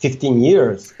 15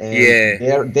 years,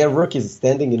 and their work is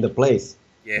standing in the place.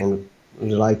 Yeah. And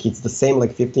like it's the same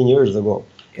like 15 years ago.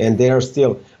 And they are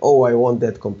still, oh, I want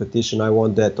that competition, I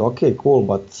want that. Okay, cool,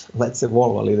 but let's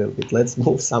evolve a little bit. Let's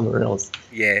move somewhere else.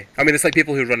 Yeah. I mean, it's like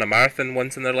people who run a marathon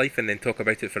once in their life and then talk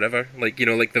about it forever. Like,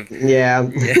 like the... Yeah.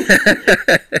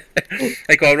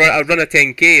 Like, I'll run a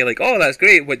 10K, like, oh, that's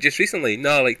great. What, just recently?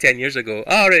 No, like 10 years ago.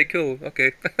 Oh, right, cool,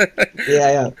 okay.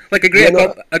 Yeah. Like a great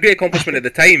accomplishment at the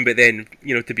time, but then,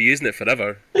 to be using it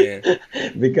forever. Yeah.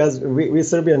 Because we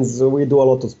Serbians, we do a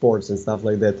lot of sports and stuff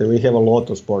like that. And we have a lot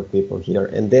of sport people here.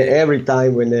 And every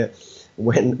time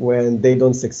when they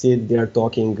don't succeed, they are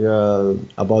talking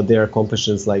about their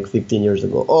accomplishments like 15 years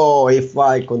ago. Oh, if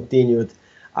I continued,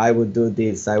 I would do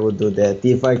this, I would do that.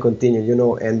 If I continued,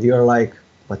 and you're like,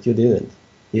 but you didn't.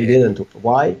 You didn't.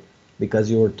 Why?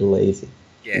 Because you were too lazy.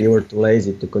 Yeah. You were too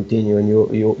lazy to continue, and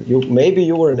you maybe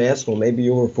you were an asshole, maybe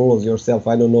you were full of yourself.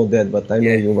 I don't know that, but I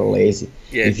know you were lazy.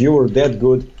 Yeah. If you were that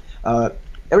good,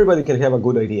 everybody can have a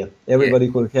good idea.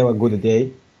 Everybody could have a good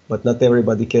day, but not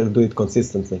everybody can do it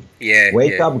consistently. Yeah.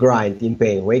 Wake up, grind in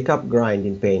pain. Wake up, grind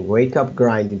in pain. Wake up,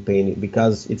 grind in pain,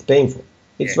 because it's painful.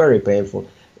 It's very painful.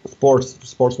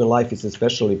 Sportsman life is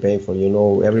especially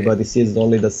painful. Everybody sees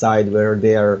only the side where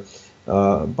they are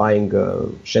buying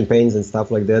champagnes and stuff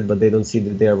like that, but they don't see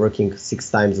that they are working 6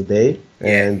 times a day.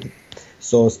 And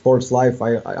so sports life,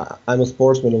 I'm a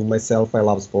sportsman of myself. I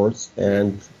love sports,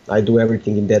 and I do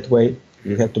everything in that way.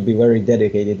 You have to be very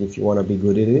dedicated if you want to be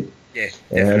good at it. Yeah,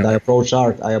 and I approach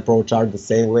art the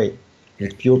same way,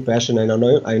 with pure passion. And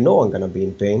I know I'm gonna be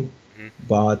in pain,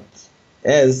 but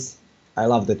as I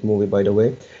love that movie, by the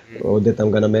way, that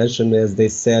I'm gonna mention, as they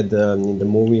said in the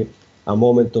movie, a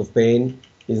moment of pain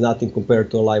is nothing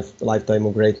compared to a lifetime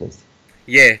of greatness.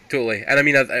 Yeah, totally. And I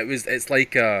mean, it's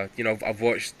like I've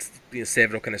watched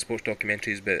several kind of sports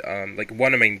documentaries, but like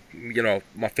one of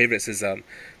my favorites is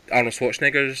Arnold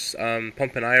Schwarzenegger's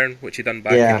Pumping Iron, which he done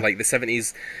back in like the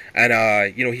 70s,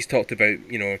 and he's talked about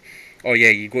oh yeah,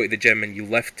 you go to the gym and you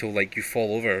lift till like you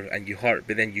fall over and you hurt,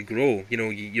 but then you grow.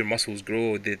 Your muscles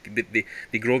grow.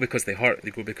 They grow because they hurt. They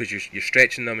grow because you're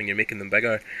stretching them and you're making them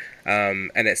bigger.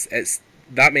 And it's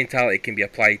that mentality can be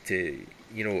applied to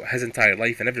his entire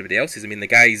life and everybody else's. I mean, the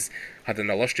guy's had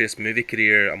an illustrious movie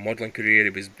career, a modelling career.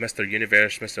 He was Mr.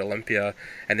 Universe, Mr. Olympia,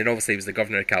 and then obviously he was the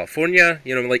governor of California.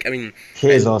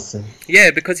 He's awesome.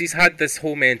 Yeah, because he's had this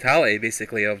whole mentality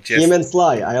basically of just him and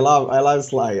Sly. I love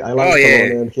Sly. I love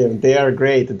Stallone and him. They are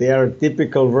great. They are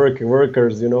typical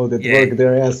workers, that work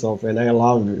their ass off, and I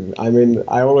love them. I mean,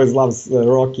 I always love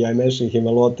Rocky. I mention him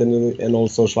a lot, and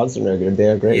also Schwarzenegger. They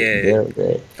are great. Yeah. They are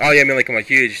great. Oh yeah, I mean, like I'm a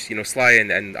huge Sly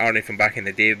and Arnie from back in in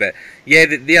the day. But yeah,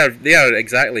 they are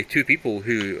exactly two people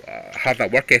who have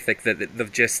that work ethic that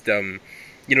they've just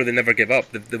you know, they never give up.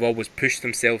 They've always pushed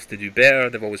themselves to do better.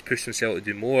 They've always pushed themselves to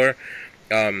do more.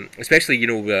 Especially, you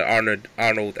know,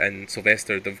 Arnold and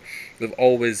Sylvester, they've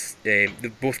always they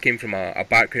both came from a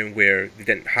background where they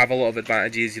didn't have a lot of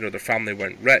advantages. You know, their family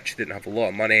weren't rich, didn't have a lot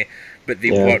of money, but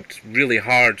they worked really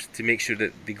hard to make sure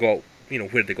that they got, you know,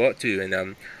 where they got to.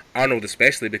 And Arnold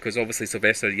especially, because obviously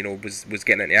Sylvester, you know, was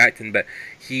getting into acting, but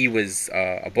he was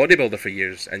a bodybuilder for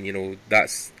years, and you know,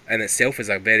 that's in itself is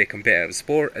a very competitive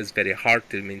sport. It's very hard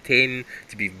to maintain,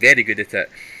 to be very good at it.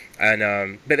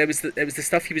 And but it was the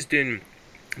stuff he was doing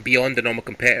beyond the normal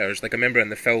competitors. Like I remember in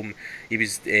the film, he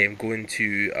was going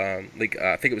to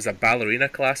I think it was a ballerina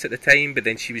class at the time, but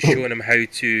then she was showing him how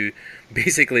to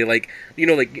basically, like, you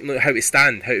know, like, how to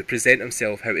stand, how to present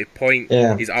himself, how to point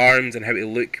his arms, and how to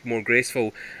look more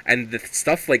graceful. And the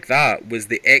stuff like that was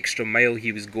the extra mile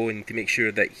he was going to make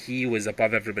sure that he was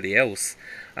above everybody else.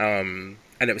 And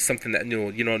it was something that no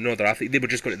other athlete. They were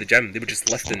just going to the gym. They were just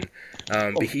lifting.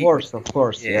 Of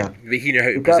course, yeah. But he knew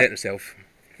how to present himself.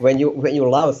 When you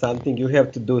love something, you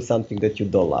have to do something that you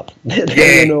don't love.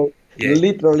 You know,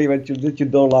 literally that you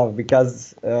don't love,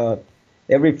 because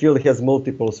every field has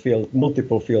multiple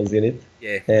fields in it,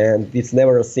 and it's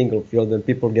never a single field, and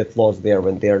people get lost there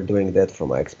when they are doing that. From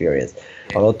my experience,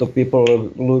 a lot of people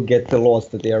will get lost.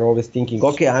 They are always thinking,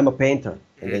 okay, I'm a painter,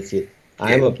 and that's it.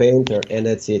 I'm a painter, and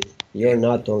that's it. You're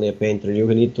not only a painter. You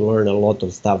need to learn a lot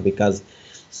of stuff, because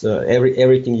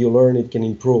everything you learn, it can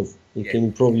improve. It can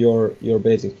improve your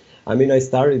basic. I mean, I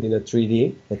started in a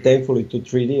 3D, and thankfully to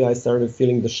 3D, I started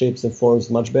feeling the shapes and forms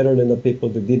much better than the people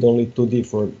that did only 2D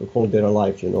for the whole their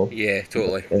life, you know? Yeah,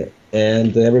 totally.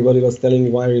 And everybody was telling me,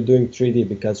 why are you doing 3D?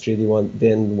 Because 3D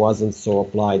then wasn't so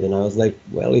applied. And I was like,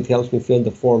 well, it helps me feel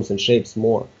the forms and shapes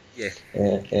more. Yeah.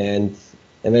 And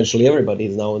eventually everybody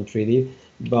is now on 3D.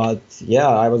 But yeah,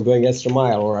 I was going extra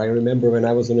mile. Or I remember when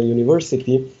I was in a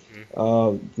university,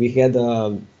 we had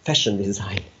fashion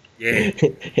design. Yeah.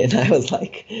 And I was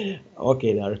like,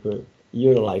 okay, Darko,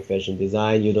 you don't like fashion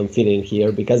design, you don't fit in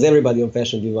here, because everybody on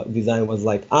fashion design was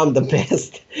like, I'm the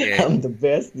best, I'm the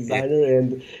best designer,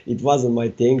 and it wasn't my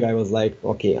thing. I was like,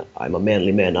 okay, I'm a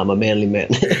manly man, and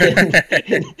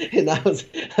I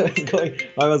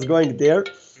was going there,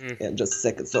 and just a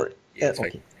second, sorry.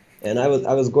 Okay. And I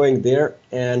was going there,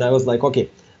 and I was like,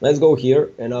 okay, let's go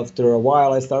here. And after a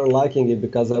while, I started liking it,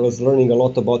 because I was learning a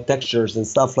lot about textures and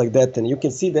stuff like that. And you can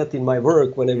see that in my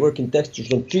work when I work in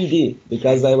textures on 3D,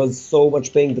 because I was so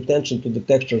much paying attention to the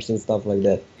textures and stuff like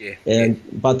that.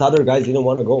 But other guys didn't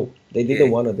want to go. They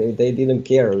didn't want to. They didn't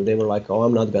care. They were like, oh,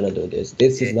 I'm not gonna do this.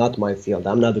 This is not my field.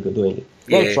 I'm not doing it.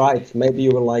 Well, try it. Maybe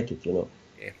you will like it. You know.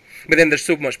 But then there's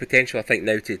so much potential, I think,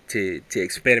 now to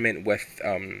experiment with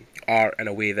art in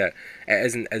a way that it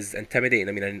isn't as intimidating.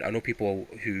 I mean, I know people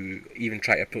who even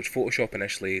try to approach Photoshop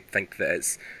initially think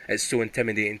that it's so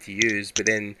intimidating to use, but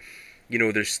then, you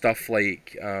know, there's stuff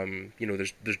like you know,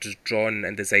 there's just drawing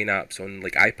and design apps on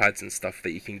like iPads and stuff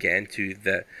that you can get into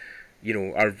that, you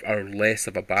know, are less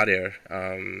of a barrier,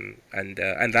 and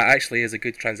that actually is a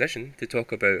good transition to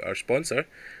talk about our sponsor.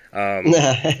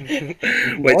 Awesome.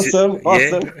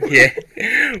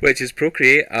 Which is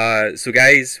Procreate. So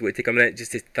guys, we'll take a minute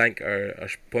just to thank our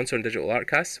sponsor on Digital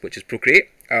Artcast, which is Procreate.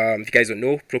 If you guys don't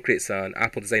know, Procreate's an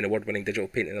Apple Design Award-winning digital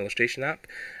paint and illustration app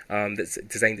that's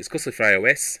designed exclusively for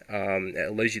iOS. It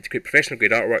allows you to create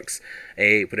professional-grade artworks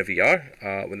wherever you are.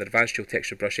 With an advanced dual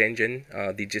texture brush engine,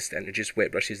 they just introduced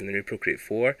wet brushes in the new Procreate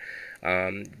 4.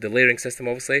 The layering system,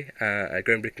 obviously,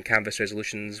 groundbreaking canvas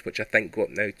resolutions, which I think go up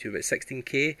now to about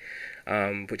 16K,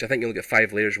 which I think you only get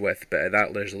 5 layers with, but at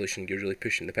that resolution, you're really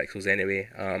pushing the pixels anyway.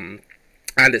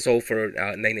 And it's all for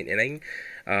 $9.99.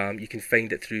 You can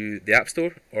find it through the App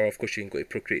Store, or of course you can go to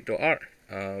procreate.art.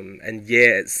 And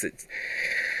yeah,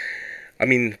 I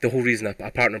mean, the whole reason I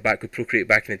partnered back with Procreate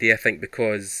back in the day, I think,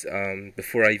 because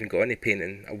before I even got into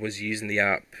painting, I was using the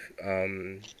app,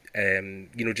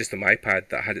 you know, just on my iPad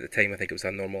that I had at the time. I think it was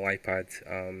a normal iPad,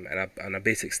 and a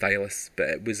basic stylus, but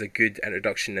it was a good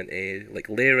introduction into like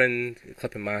layering,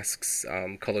 clipping masks,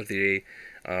 color theory,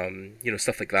 you know,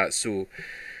 stuff like that. So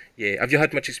yeah, have you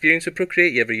had much experience with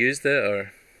Procreate? You ever used it,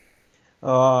 or?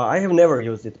 I have never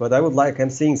used it, but I would like. I'm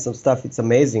seeing some stuff. It's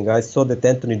amazing. I saw that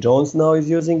Anthony Jones now is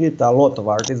using it. A lot of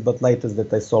artists, but latest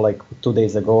that I saw like 2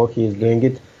 days ago, he is doing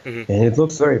it, and it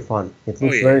looks very fun. It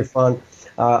looks very fun.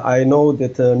 I know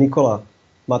that Nikola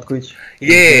Matkovic.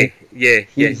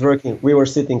 He's working. We were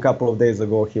sitting a couple of days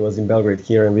ago. He was in Belgrade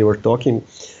here, and we were talking.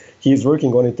 He's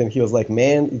working on it, and he was like,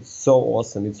 "Man, it's so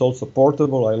awesome. It's also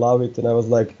portable. I love it." And I was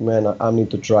like, "Man, I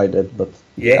need to try that." But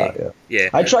yeah.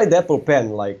 I tried Apple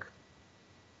Pen like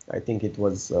I think it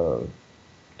was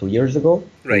 2 years ago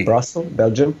in Right. Brussels,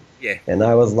 Belgium. Yeah. And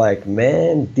I was like,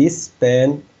 man, this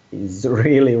pen is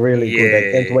really, really good. I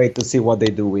can't Yeah. wait to see what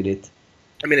they do with it.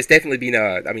 I mean, it's definitely been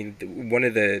one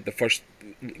of the first,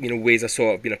 ways I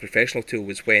saw it being a professional tool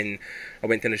was when I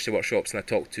went to industry workshops and I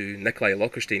talked to Nikolai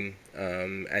Lockerstein,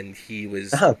 and he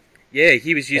was, yeah,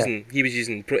 he was using,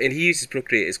 and he uses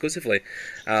Procreate exclusively,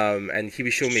 and he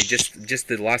was showing me just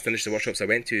the last industry workshops I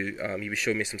went to, he was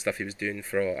showing me some stuff he was doing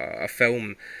for a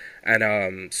film,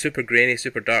 and super grainy,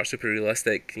 super dark, super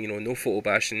realistic, no photo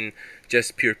bashing,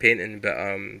 just pure painting,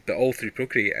 but all through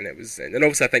Procreate. And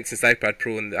obviously I think since the iPad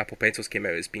Pro and the Apple Pencils came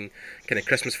out, it's been kind of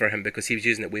Christmas for him, because he was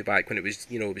using it way back when it was,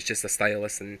 it was just a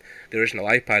stylus and the original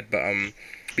iPad.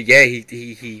 But yeah,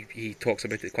 he talks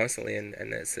about it constantly, and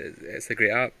it's a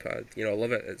great app. I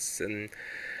love it. And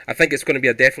I think it's going to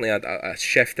be definitely a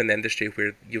shift in the industry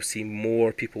where you'll see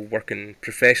more people working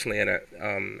professionally in it,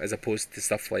 as opposed to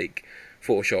stuff like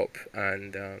Photoshop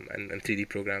and 3D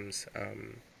programs.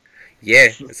 Yeah,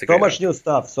 it's so much new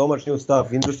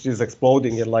stuff. Industry is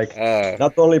exploding, and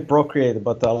not only Procreate,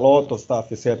 but a lot of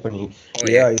stuff is happening.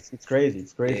 It's crazy.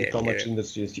 It's crazy how much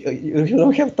industry is. You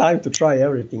don't have time to try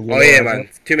everything. Man,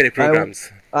 too many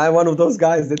programs. I'm one of those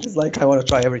guys that is like, I want to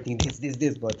try everything,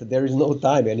 this, but there is no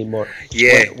time anymore.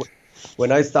 Yeah.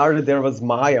 When I started, there was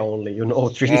Maya only,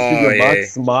 3D Studio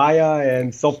Max, Maya,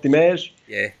 and Softimage.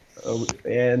 Yeah.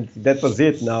 And that was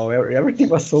it. Now everything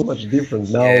was so much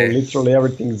different. Now literally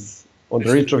everything's on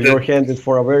the reach of your hand and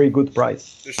for a very good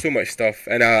price. There's so much stuff,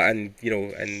 and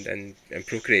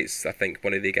Procreate's, I think,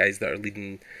 one of the guys that are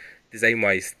leading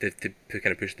design-wise to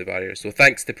kind of push the barrier. So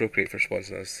thanks to Procreate for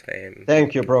sponsoring us.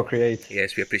 Thank you, Procreate.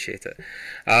 Yes, we appreciate it.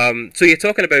 So you're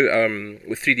talking about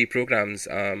with 3D programs.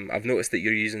 I've noticed that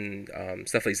you're using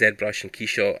stuff like ZBrush and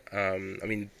Keyshot. I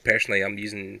mean, personally, I'm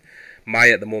using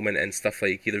Maya at the moment and stuff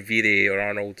like either V-Ray or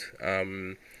Arnold.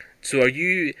 So are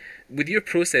you, with your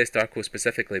process, Darko,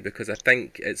 specifically, because I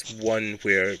think it's one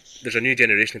where there's a new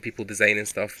generation of people designing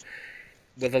stuff,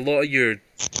 with a lot of your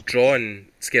drawing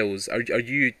skills,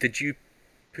 did you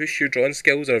push your drawing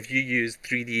skills, or have you used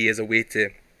 3D as a way to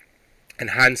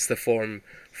enhance the form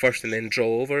first and then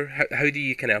draw over? How do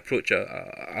you kind of approach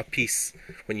a piece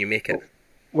when you make it?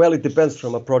 Well, it depends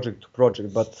from a project to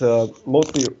project, but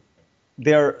mostly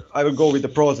I will go with the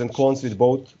pros and cons with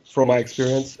both from my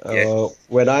experience.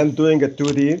 When I'm doing a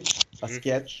 2D, a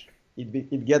sketch,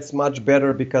 it gets much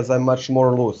better because I'm much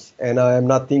more loose and I'm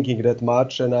not thinking that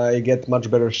much, and I get much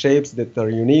better shapes that are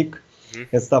unique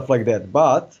and stuff like that.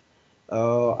 But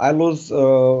I lose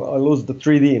the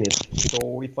 3D in it.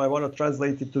 So if I want to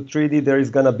translate it to 3D, there is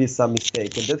gonna be some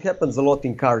mistake, and that happens a lot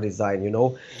in car design,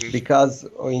 because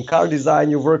in car design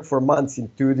you work for months in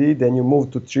 2D, then you move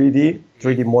to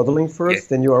 3D modeling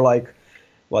first, and you are like,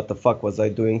 what the fuck was I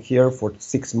doing here for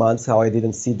 6 months? How I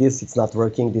didn't see this? It's not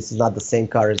working. This is not the same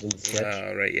car as in the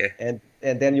sketch. Right, yeah.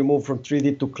 And then you move from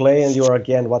 3D to clay, and you're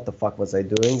again, what the fuck was I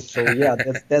doing? So yeah,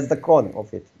 that's the con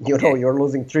of it. You're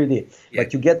losing 3D,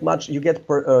 but you get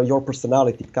your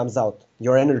personality comes out,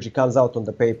 your energy comes out on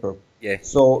the paper. Yeah.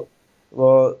 So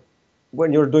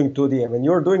when you're doing 2D and when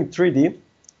you're doing 3D,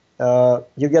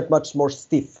 you get much more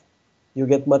stiff.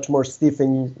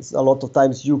 And a lot of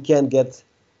times you can get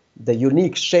the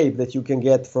unique shape that you can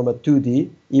get from a 2D,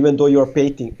 even though you're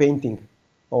painting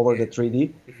over the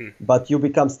 3D, but you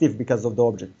become stiff because of the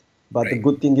object. But the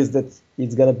good thing is that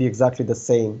it's going to be exactly the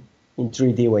same in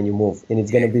 3D when you move, and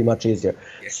it's going to be much easier.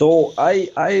 So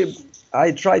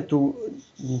I try to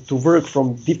work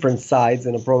from different sides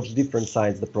and approach different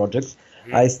sides the project.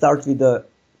 I start with the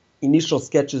initial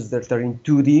sketches that are in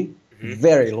 2D,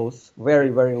 very loose, very,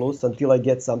 very loose, until I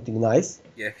get something nice.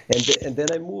 And then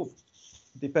I move.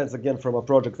 Depends again from a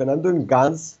project. When I'm doing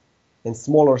guns and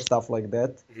smaller stuff like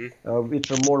that, which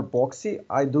are more boxy,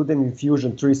 I do them in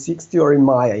Fusion 360 or in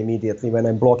Maya immediately when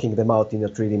I'm blocking them out in a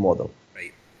 3D model.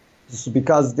 Right.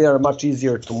 Because they are much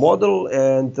easier to model,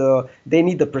 and they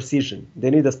need a precision. They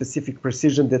need a specific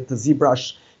precision that the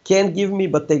ZBrush can give me,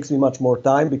 but takes me much more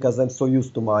time because I'm so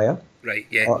used to Maya. Right,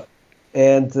 yeah.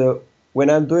 And when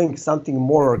I'm doing something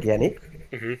more organic,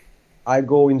 I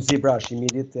go in ZBrush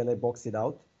immediately and I box it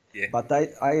out. Yeah. But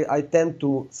I tend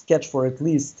to sketch for at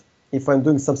least, if I'm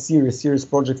doing some serious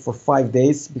project, for 5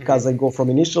 days, because I go from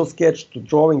initial sketch to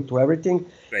drawing to everything,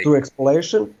 to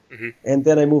exploration, and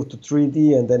then I move to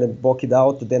 3D, and then I block it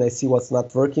out, then I see what's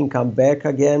not working, come back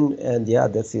again, and yeah,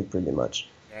 that's it pretty much.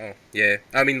 Oh, yeah.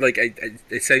 I mean,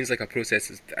 it sounds like a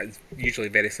process is usually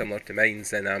very similar to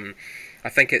mine's, and I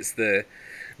think it's the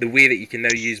way that you can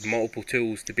now use multiple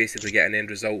tools to basically get an end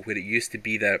result, where it used to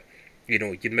be that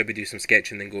you'd maybe do some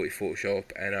sketching and then go to Photoshop,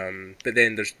 and but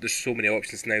then there's so many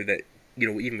options now that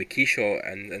even with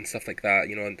Keyshot and stuff like that,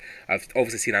 and I've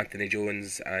obviously seen Anthony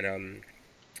Jones and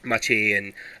Mache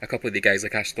and a couple of the guys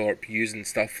like Ash Thorpe using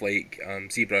stuff like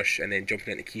ZBrush and then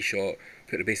jumping into Keyshot,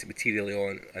 put the basic material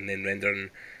on, and then rendering.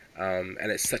 And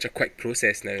it's such a quick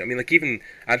process now. I mean, like even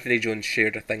Anthony Jones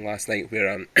shared a thing last night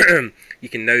where you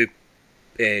can now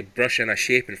brush in a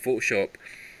shape in Photoshop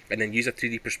and then use a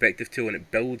 3D perspective tool and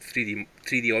it builds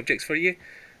 3D objects for you,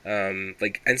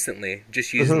 like instantly,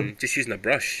 just using a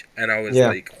brush. And I was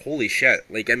like, holy shit!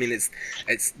 Like, I mean,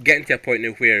 it's getting to a point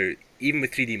now where even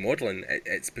with 3D modeling,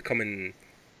 it's becoming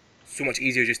so much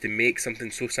easier just to make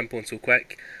something so simple and so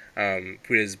quick.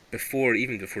 Whereas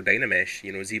even before Dynamesh,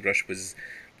 ZBrush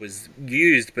was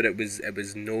used, but it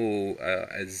was no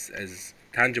as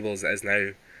tangible as it is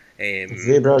now.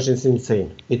 ZBrush is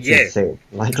insane. It's insane,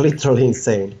 like literally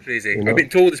insane. Crazy. I've been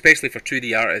told, especially for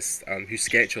 2D artists who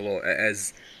sketch a lot, it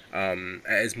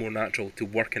is more natural to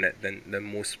work in it than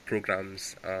most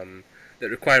programs that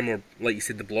require more, like you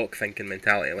said, the block thinking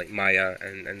mentality, like Maya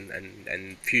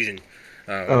and Fusion.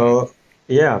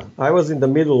 Yeah, I was in the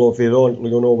middle of it all,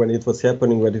 when it was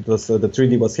happening, when it was the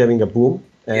 3D was having a boom,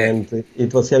 and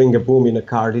it was having a boom in a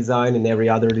car design and every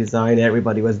other design.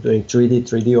 Everybody was doing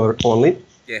 3D or only.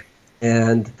 Yeah.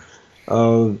 And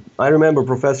I remember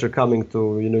professor coming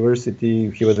to university.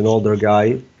 He was an older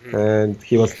guy, and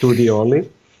he was 2D only.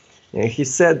 And he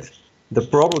said the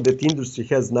problem that industry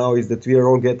has now is that we are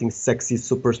all getting sexy,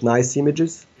 super nice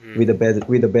images with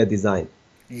a bad design.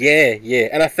 Yeah,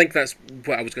 and I think that's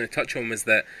what I was going to touch on, was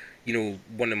that,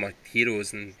 one of my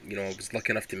heroes, and, I was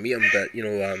lucky enough to meet him, but,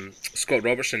 Scott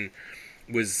Robertson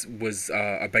was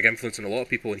a big influence on a lot of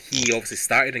people, and he obviously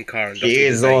started in car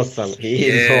industrial design. Awesome. He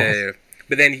is awesome.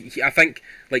 But then I think,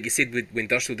 like you said, with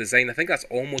industrial design, I think that's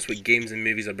almost what games and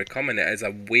movies are becoming. It is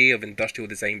a way of industrial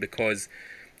design because,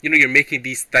 you're making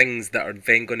these things that are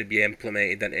then going to be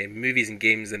implemented into movies and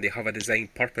games, and they have a design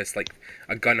purpose. Like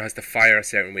a gun has to fire a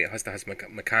certain way, it has to have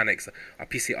mechanics. A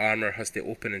piece of armor has to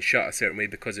open and shut a certain way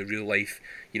because of real life,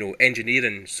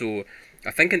 engineering. So I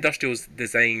think industrial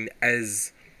design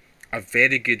is a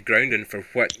very good grounding for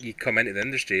what you come into the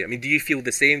industry. I mean, do you feel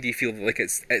the same? Do you feel like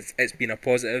it's been a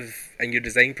positive in your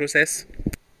design process?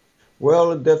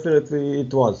 Well, definitely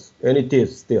it was, and it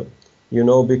is still.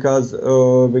 Because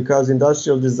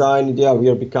industrial design, we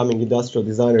are becoming industrial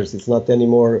designers. It's not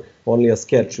anymore only a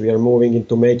sketch. We are moving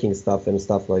into making stuff and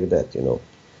stuff like that,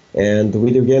 And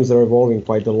video games are evolving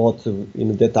quite a lot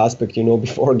in that aspect,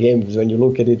 Before games, when you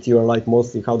look at it, you are like,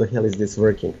 mostly, how the hell is this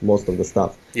working? Most of the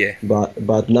stuff. Yeah.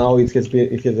 But now it has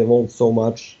evolved so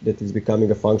much that it's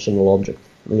becoming a functional object,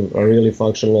 a really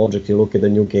functional object. You look at the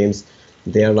new games,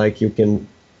 they are like you can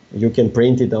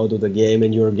print it out of the game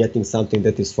and you're getting something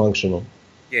that is functional.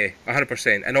 Yeah,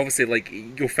 100%. And obviously, like,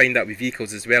 you'll find that with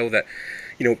vehicles as well, that,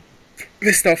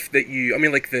 the stuff that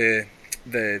like the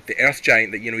Earth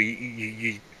Giant that,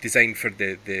 you designed for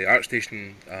the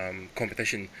ArtStation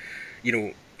competition,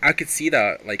 I could see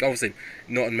that, like, obviously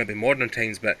not in maybe modern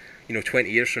times, but, 20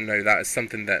 years from now, that is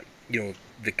something that,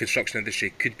 the construction industry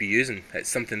could be using. It's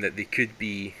something that they could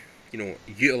be,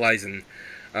 utilising.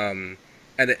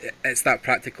 And it's that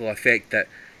practical effect that,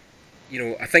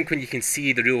 I think when you can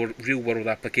see the real world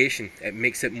application, it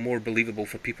makes it more believable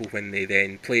for people when they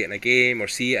then play it in a game or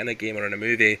see it in a game or in a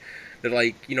movie. They're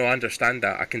like, I understand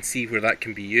that. I can see where that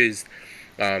can be used.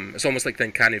 It's almost like the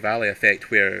Uncanny Valley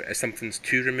effect, where if something's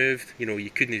too removed, you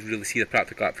couldn't really see the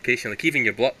practical application. Like even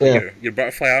your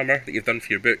butterfly armor that you've done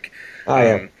for your book,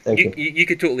 you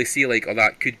could totally see like,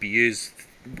 that could be used.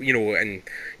 In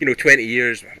 20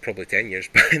 years, probably 10 years,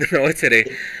 but in the military.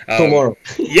 Tomorrow.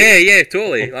 Yeah,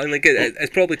 totally. I mean, like it's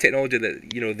probably technology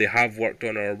that they have worked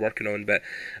on or are working on, but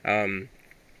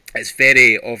it's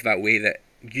very of that way that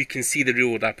you can see the real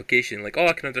world application. Like,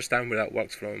 I can understand where that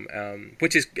works from,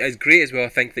 which is great as well. I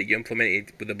think that you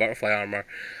implemented with the butterfly armor.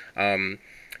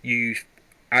 You've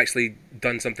actually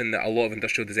done something that a lot of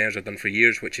industrial designers have done for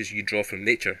years, which is you draw from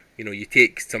nature. You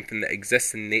take something that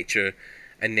exists in nature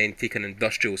and then take an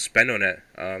industrial spin on it.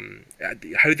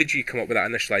 How did you come up with that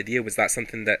initial idea? Was that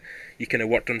something that you kind of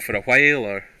worked on for a while,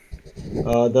 or?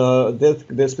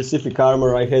 The specific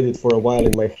armor, I had it for a while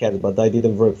in my head, but I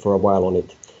didn't work for a while on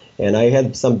it. And I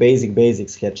had some basic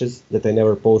sketches that I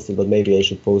never posted, but maybe I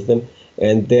should post them.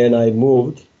 And then I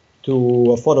moved to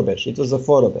a Photobash. It was a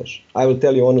Photobash. I will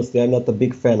tell you honestly, I'm not a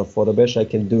big fan of Photobash. I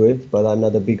can do it, but I'm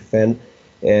not a big fan.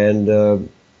 And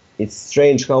it's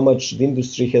strange how much the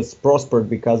industry has prospered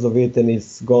because of it, and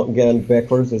it's gone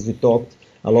backwards, as we talked.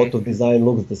 A lot of design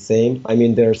looks the same. I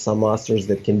mean, there are some masters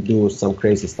that can do some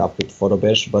crazy stuff with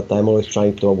Photobash, but I'm always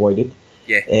trying to avoid it.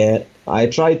 Yeah. And I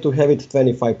try to have it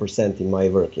 25% in my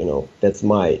work, That's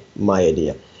my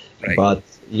idea. Right. But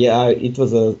yeah, it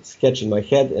was a sketch in my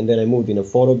head, and then I moved in a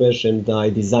Photobash and I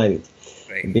designed it.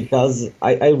 Right. Because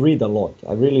I read a lot.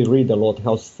 I really read a lot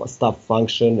how stuff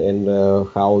function and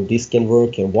how this can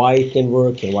work and why it can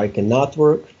work and why it cannot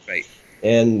work. Right.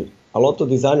 And a lot of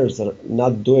designers are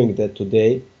not doing that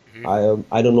today. Mm-hmm.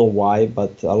 I don't know why,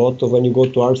 but a lot of when you go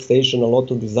to ArtStation, a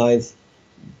lot of designs,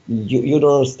 you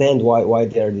don't understand why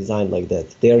they are designed like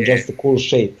that. They are just a cool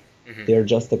shape. Mm-hmm. They're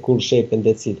just a cool shape, and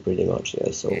that's it pretty much.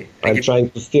 Yeah. So I'm Like trying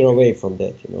to steer away from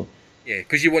that, you know. Yeah,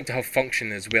 because you want to have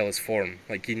function as well as form.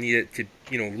 Like you need it to,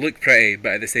 look pretty,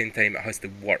 but at the same time it has to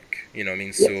work. You know what I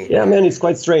mean? So yeah, man, it's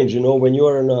quite strange. You know, when you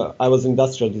are I was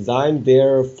industrial design,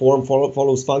 their form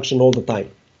follows function all the time,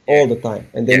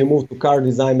 and then you move to car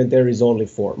design, and there is only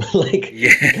form.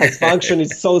 Because function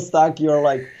is so stuck, you're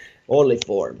like only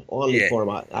form.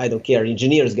 I don't care.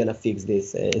 Engineer is gonna fix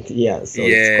this. And it's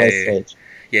quite strange.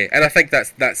 Yeah, and I think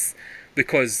that's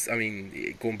because, I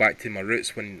mean, going back to my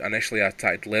roots, when initially I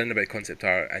started learning about concept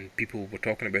art and people were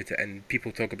talking about it, and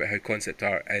people talk about how concept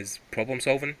art is problem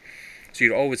solving. So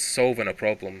you're always solving a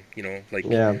problem, we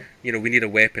need a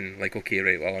weapon, like, okay,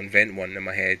 right, well, I'll invent one in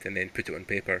my head and then put it on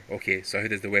paper. Okay, so how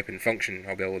does the weapon function?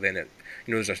 Then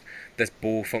this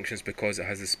bow functions because it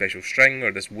has this special string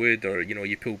or this wood, or,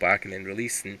 you pull back and then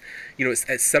release. And,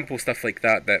 it's simple stuff like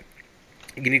that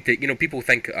you need to, people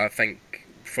think,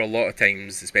 for a lot of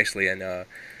times, especially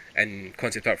in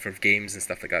concept art for games and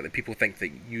stuff like that people think that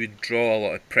you draw a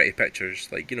lot of pretty pictures,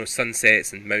 like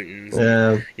sunsets and mountains,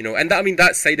 and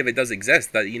that side of it does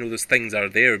exist. That those things are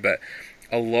there, but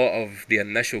a lot of the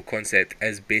initial concept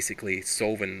is basically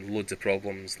solving loads of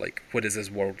problems, like what does this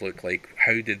world look like,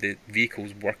 how do the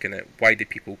vehicles work in it, why do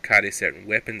people carry certain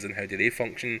weapons and how do they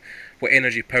function, what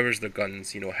energy powers their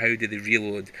guns, how do they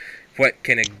reload, what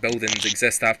kind of buildings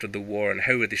exist after the war and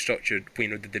how are they structured,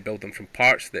 did they build them from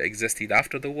parts that existed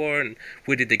after the war, and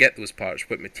where did they get those parts,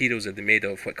 what materials are they made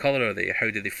of, what colour are they, how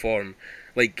do they form.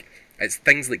 Like, it's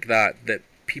things like that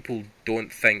people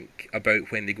don't think about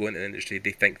when they go into the industry.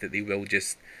 They think that they will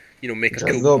just, make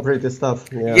a cool... pretty stuff.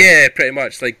 Yeah, pretty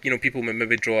much. Like, people may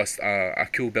maybe draw a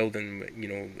cool building,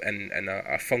 in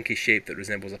a funky shape that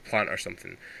resembles a plant or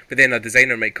something. But then a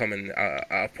designer might come in at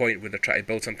a point where they're trying to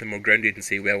build something more grounded and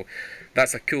say, well,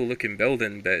 that's a cool looking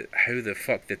building, but how the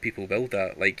fuck did people build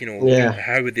that? Like,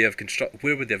 how would they have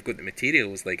where would they have got the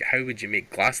materials? Like, how would you make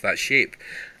glass that shape?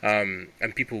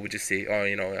 And people would just say, oh,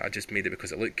 I just made it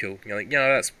because it looked cool. And you're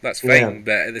like, that's fine. Yeah.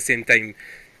 But at the same time,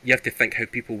 you have to think how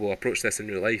people will approach this in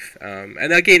real life.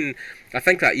 And again, I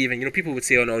think that even, people would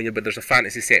say, oh no, but there's a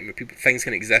fantasy setting where things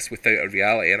can exist without a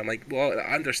reality. And I'm like, well,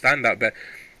 I understand that, but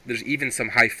there's even some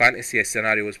high fantasy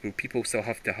scenarios where people still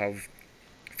have to have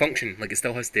function. Like, it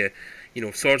still has to,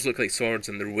 swords look like swords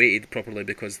and they're weighted properly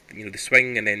because, they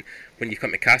swing. And then when you come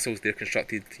to castles, they're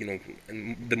constructed,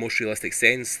 in the most realistic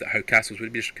sense, that how castles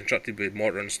would be constructed with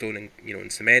mortar and stone and,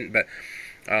 and cement. But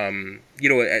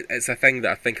it's a thing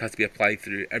that I think has to be applied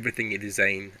through everything you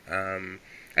design.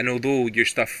 And although your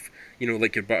stuff,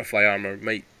 like your butterfly armor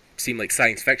might seem like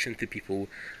science fiction to people,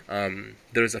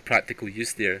 there's a practical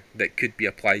use there that could be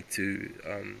applied to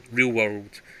real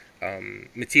world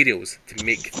materials to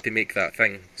make that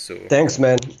thing. So thanks,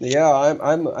 man. Yeah,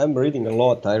 I'm reading a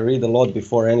lot. I read a lot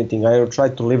before anything. I try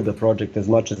to live the project as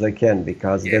much as I can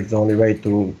because that's the only way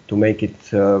to make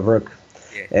it work.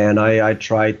 Yeah. And I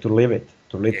try to live it.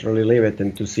 To literally live it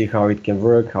and to see how it can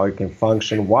work, how it can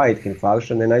function, why it can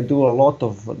function. And I do a lot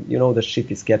of, the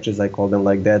shitty sketches, I call them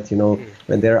like that,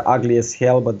 when they're ugly as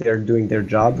hell, but they're doing their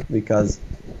job because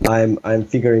I'm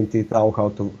figuring it out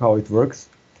how it works.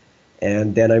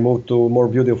 And then I move to more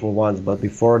beautiful ones. But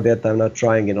before that, I'm not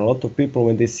trying. And a lot of people,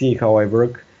 when they see how I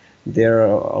work, a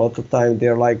lot of time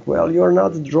they're like, well, you're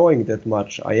not drawing that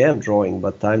much. I am drawing,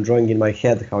 but I'm drawing in my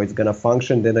head how it's going to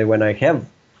function. Then when I have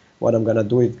what I'm gonna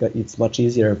do, it's much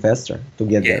easier and faster to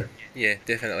get there. Yeah,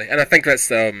 definitely. And I think that's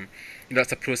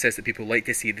that's a process that people like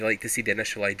to see. They like to see the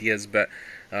initial ideas, but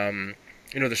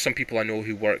there's some people I know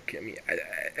who work. I mean,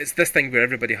 it's this thing where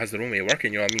everybody has their own way of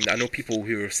working. I mean, I know people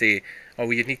who say, oh,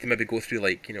 well, you need to maybe go through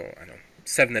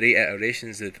 7 or 8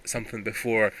 iterations of something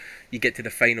before you get to the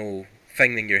final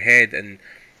thing in your head, and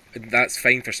that's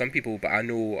fine for some people. But I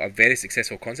know a very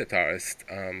successful concept artist,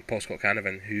 Paul Scott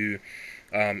Canavan, who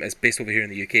is based over here in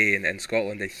the UK and in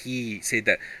Scotland, and he said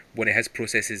that one of his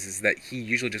processes is that he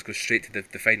usually just goes straight to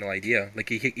the final idea. Like,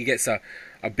 he gets a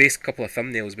base couple of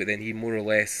thumbnails, but then he more or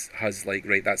less has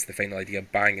right, that's the final idea,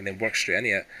 bang, and then works straight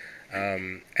into it.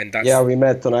 And that's... Yeah, we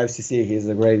met on IFCC. He's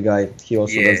a great guy. He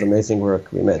also does amazing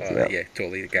work. We met. Yeah,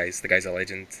 totally. The guy's a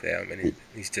legend. And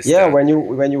he's just... Yeah, when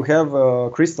you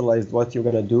have crystallized what you're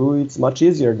gonna do, it's much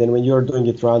easier than when you're doing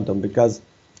it random, because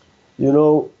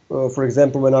For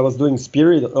example, when I was doing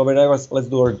Spirit, or let's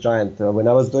do Earth Giant. When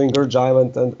I was doing Earth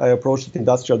Giant, and I approached it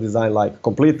industrial design like,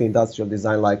 completely industrial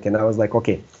design like, and I was like,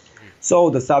 okay, so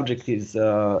the subject is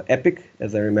epic,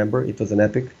 as I remember, it was an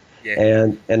epic,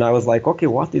 and I was like, okay,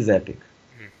 what is epic?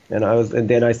 And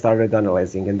then I started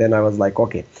analyzing, and then I was like,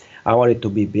 okay, I want it to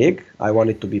be big, I want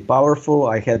it to be powerful.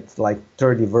 I had like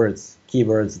 30 words,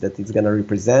 keywords that it's gonna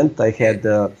represent. I had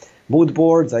mood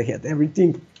boards, I had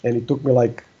everything, and it took me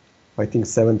like, I think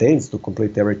 7 days to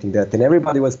complete everything that. And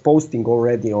everybody was posting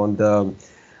already on the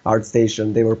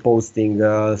ArtStation. They were posting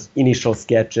initial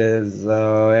sketches,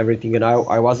 everything, and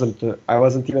I wasn't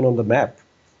even on the map.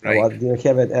 Right. I didn't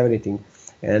have everything.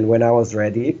 And when I was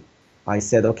ready, I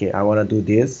said, okay, I want to do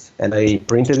this, and I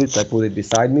printed it. I put it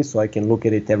beside me so I can look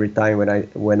at it every time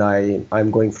when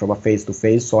I'm going from a phase to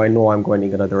phase, so I know I'm going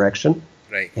in a direction.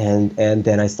 Right. And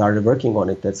then I started working on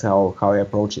it. That's how I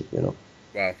approach it,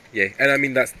 Wow, yeah, and I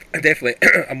mean that's definitely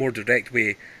a more direct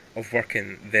way of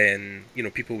working than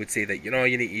people would say that you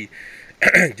need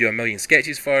to do a million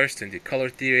sketches first and do color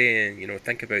theory and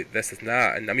think about this and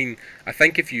that. And I mean, I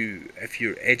think if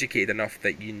you're educated enough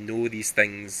that you know these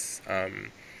things,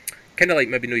 kind of like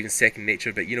maybe not even second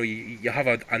nature, but you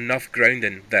have enough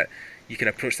grounding that you can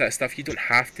approach that stuff. You don't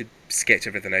have to sketch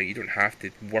everything out. You don't have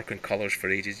to work on colours for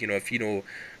ages. If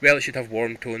well, it should have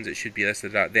warm tones, it should be this or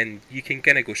that, then you can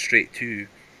kind of go straight to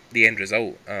the end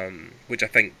result, which I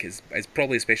think is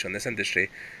probably, especially in this industry,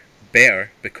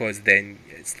 better, because then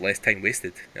it's less time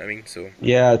wasted. I mean, so.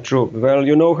 Yeah, true. Well,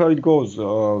 you know how it goes.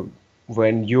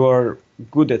 When you are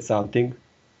good at something,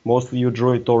 mostly you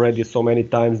drew it already so many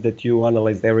times that you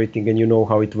analyzed everything and you know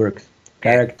how it works.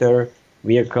 Character,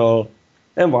 vehicle,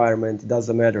 environment,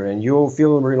 doesn't matter, and you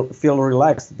feel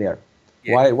relaxed there.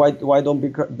 Yeah. Why don't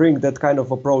bring that kind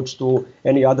of approach to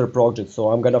any other project?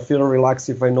 So I'm gonna feel relaxed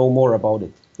if I know more about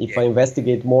it. If I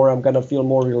investigate more, I'm gonna feel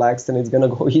more relaxed, and it's gonna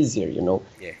go easier.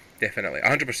 Yeah, definitely,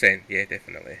 100%. Yeah,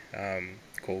 definitely.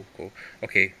 Cool.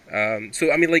 Okay.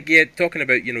 So I mean, talking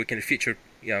about kind of future.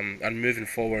 And moving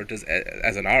forward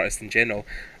as an artist in general,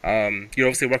 you're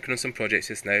obviously working on some projects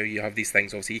just now. You have these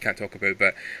things obviously you can't talk about,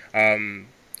 but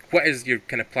what is your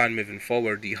kind of plan moving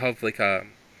forward? Do you have like an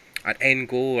end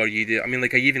goal, or are you I don't know,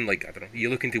 are you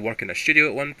looking to work in a studio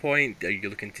at one point? Are you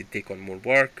looking to take on more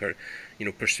work, or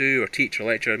pursue or teach or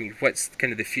lecture? I mean, what's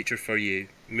kind of the future for you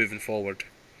moving forward?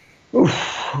 Oof,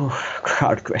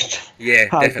 hard question. Yeah,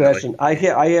 hard definitely. Question.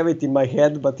 I have it in my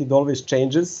head, but it always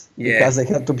changes because I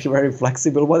have to be very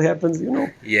flexible. What happens,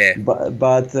 Yeah.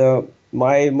 But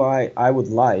I would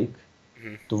like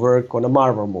to work on a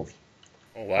Marvel movie.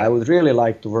 Oh, wow. I would really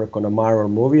like to work on a Marvel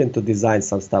movie and to design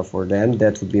some stuff for them.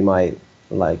 That would be my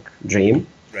dream.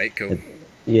 Right. Cool.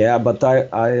 Yeah, but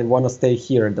I want to stay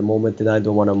here at the moment, and I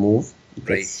don't want to move.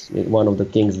 That's one of the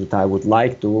things that I would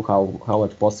like to. How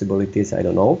much possible it is, I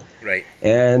don't know. Right.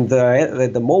 And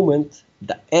at the moment,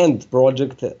 the end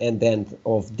project and end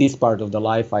of this part of the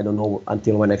life, I don't know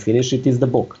until when I finish it, is the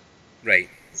book. Right.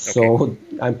 So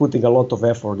I'm putting a lot of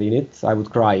effort in it. I would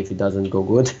cry if it doesn't go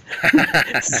good.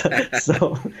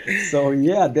 so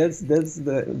yeah, that's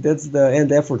the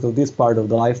end effort of this part of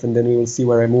the life, and then we will see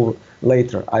where I move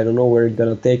later. I don't know where it's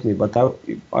gonna take me, but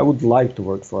I would like to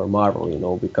work for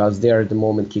Marvel, because they're at the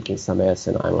moment kicking some ass,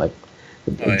 and I'm like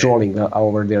drawing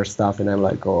over their stuff, and I'm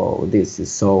like, oh, this is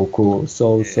so cool,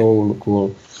 so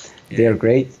cool. Yeah. They're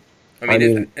great. I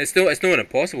mean, it's not an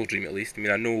impossible dream, at least. I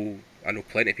mean, I know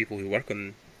plenty of people who work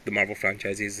on the Marvel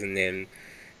franchises, and then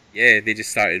they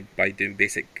just started by doing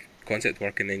basic concept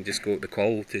work and then just got the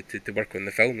call to work on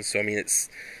the films. So I mean, it's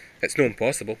not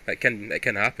impossible. It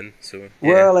can happen. So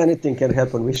well, anything can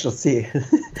happen. We shall see.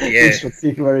 We shall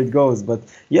see where it goes. But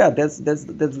yeah, that's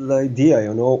the idea,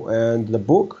 And the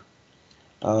book,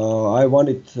 I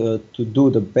wanted to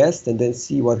do the best and then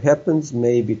see what happens.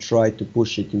 Maybe try to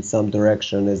push it in some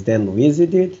direction as Dan Luisi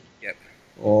did.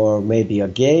 Or maybe a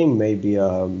game, maybe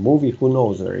a movie, who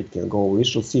knows where it can go. We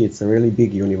shall see. It's a really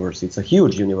big universe. It's a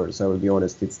huge universe, I will be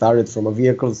honest. It started from a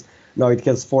vehicles, now it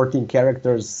has 14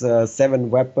 characters, 7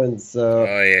 weapons.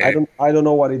 I don't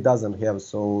know what it doesn't have.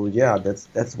 So yeah,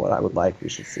 that's what I would like. We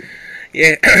should see.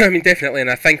 Yeah, I mean, definitely,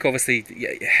 and I think obviously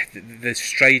the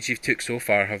strides you've took so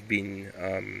far have been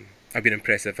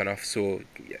impressive enough. So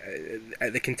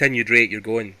at the continued rate you're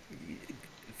going,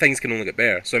 things can only get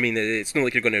better. So I mean, it's not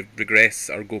like you're going to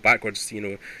regress or go backwards.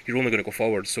 You're only going to go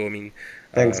forward. So I mean,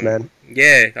 thanks, man.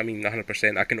 Yeah, I mean,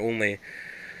 100%. I can only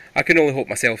hope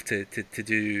myself to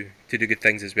do good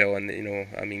things as well. And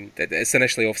I mean, it's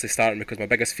initially obviously starting because my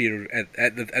biggest fear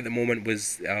at the moment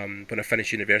was when I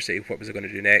finished university, what was I going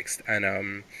to do next? And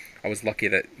I was lucky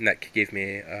that Nick gave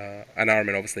me an arm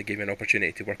and obviously gave me an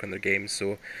opportunity to work on their games.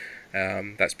 So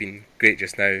That's been great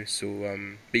just now. So,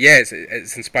 but yeah,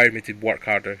 it's inspired me to work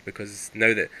harder, because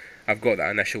now that I've got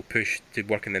that initial push to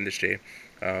work in the industry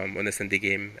on this indie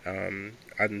game,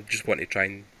 I just want to try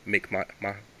and make my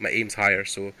aims higher.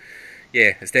 So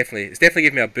yeah, it's definitely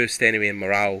given me a boost anyway in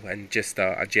morale and just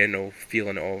a general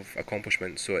feeling of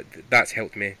accomplishment. So that's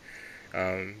helped me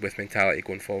with mentality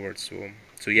going forward. So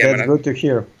yeah, that's good to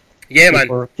hear.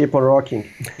 Yeah, Keep on rocking.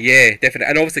 Yeah, definitely,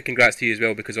 and obviously congrats to you as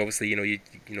well, because obviously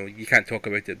you can't talk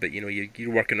about it, but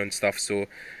you're working on stuff. So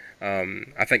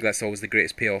I think that's always the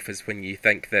greatest payoff, is when you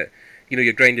think that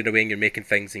you're grinding away and you're making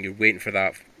things and you're waiting for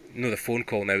that. The phone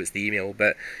call now, it's the email,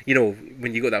 but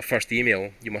when you got that first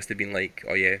email, you must have been like,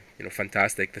 oh yeah,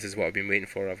 fantastic, this is what I've been waiting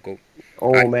for.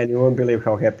 Man, you won't believe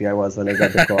how happy I was when I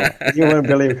got the call. You won't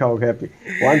believe how happy.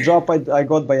 One job I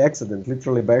got by accident,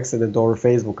 literally by accident, over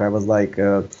Facebook. I was like,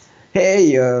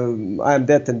 hey, I'm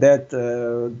that and that,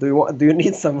 do you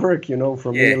need some work,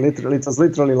 from me? Literally, it was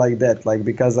literally like that, like,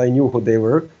 because I knew who they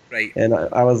were. Right. And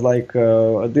I was like,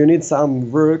 do you need some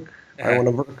work? I want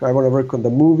to work on the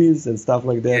movies and stuff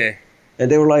like that. Yeah. And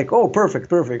they were like, oh,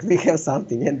 perfect, we have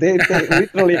something. And they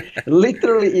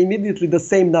literally immediately the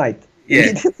same night. Yeah.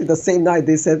 Immediately the same night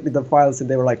they sent me the files, and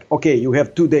they were like, okay, you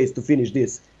have 2 days to finish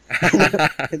this.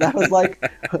 And I was like,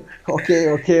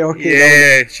 okay.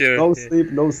 Yeah, sure. No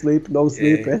sleep.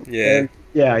 Yeah. And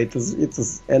yeah, it was,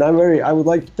 and I would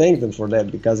like to thank them for that,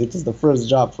 because it was the first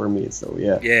job for me. So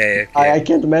yeah. Yeah. I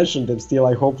can't mention them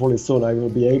still. Hopefully soon I will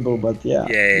be able, but yeah.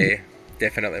 Yeah.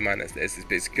 Definitely, man.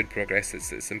 It's good progress.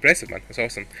 It's impressive, man. It's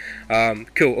awesome.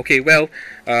 Cool. Okay, well,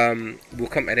 we'll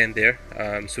come to an end there.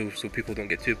 So people don't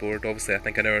get too bored. Obviously, I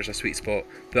think an hour is a sweet spot.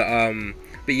 But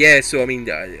yeah. So I mean,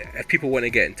 if people want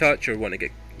to get in touch or want to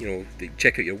get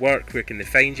check out your work, where can they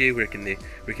find you? Where can they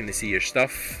see your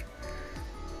stuff?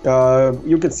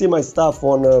 You can see my stuff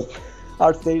on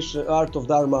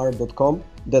artofdarmar.com.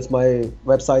 That's my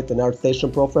website and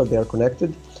ArtStation profile. They are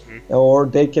connected. Or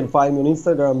they can find me on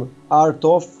Instagram, art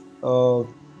of, how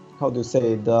do you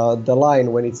say, the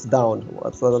line when it's down?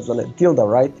 What's the name? Tilde,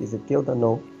 right? Is it tilde?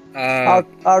 No.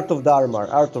 Art of Darmar.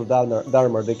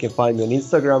 They can find me on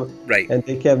Instagram. Right. And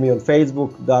they have me on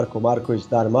Facebook, Darko Markovic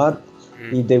Darmar.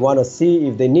 If they want to see,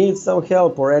 if they need some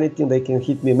help or anything, they can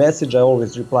hit me a message. I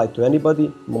always reply to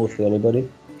anybody, mostly anybody.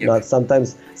 Yep. Not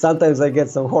sometimes I get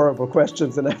some horrible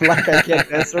questions and I'm like, I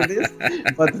can't answer this.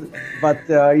 But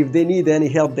if they need any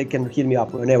help, they can hit me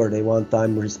up whenever they want.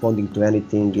 I'm responding to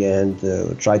anything and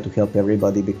try to help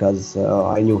everybody, because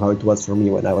I knew how it was for me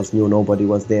when I was new. Nobody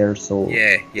was there, so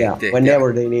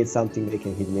whenever they need something, they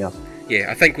can hit me up.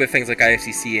 Yeah, I think with things like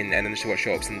IFCC and industry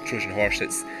workshops and Trojan Horse,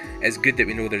 it's good that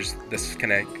we know there's this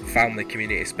kind of family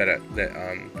community spirit that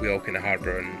we all kind of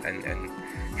harbour and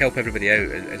help everybody out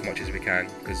as much as we can,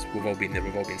 because we've all been there,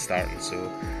 we've all been starting.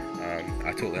 So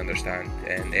I totally understand.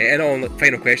 And our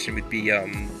final question would be,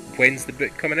 when's the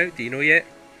book coming out? Do you know yet?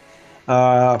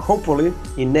 Hopefully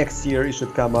in next year it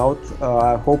should come out.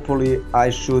 Hopefully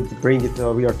I should bring it.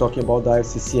 We are talking about the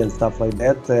IFCC and stuff like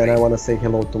that, and I want to say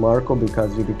hello to Marco,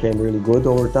 because we became really good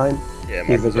over time. Yeah,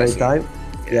 he's a great awesome. time.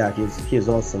 Yeah, he's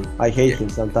awesome. I hate him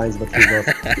sometimes, but he's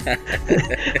awesome.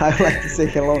 I would like to say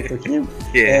hello to him.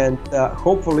 Yeah. And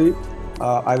hopefully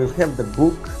I will have the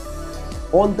book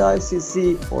on the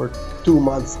IFCC or 2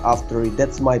 months after it.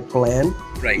 That's my plan.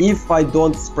 Right. If I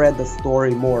don't spread the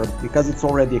story more, because it's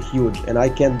already huge and I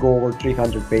can't go over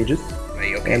 300 pages.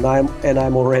 Right, okay. And I'm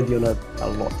already on a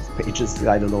lot of pages.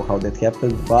 I don't know how that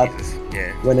happened, but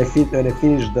when I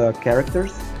finish the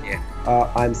characters,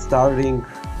 I'm starting.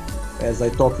 As I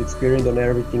talked with Spirit and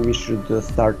everything, we should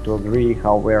start to agree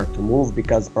where to move,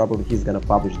 because probably he's gonna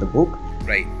publish the book.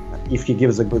 Right. If he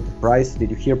gives a good price.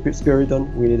 Did you hear,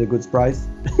 Spiridon? We need a good price.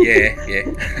 Yeah.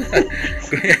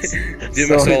 Do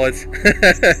my solid. So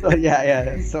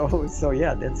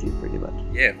that's it pretty much.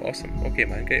 Yeah, awesome. Okay,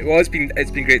 man. Great. Well, it's been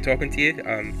great talking to you.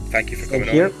 Thank you for coming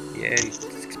on. Yeah, and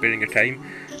sparing your time.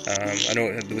 I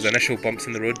know there was initial bumps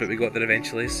in the road, but we got there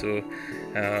eventually. So,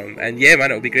 and yeah,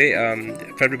 man, it'll be great.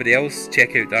 For everybody else,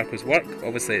 check out Darko's work.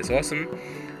 Obviously, it's awesome.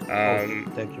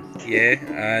 Thank you. Yeah,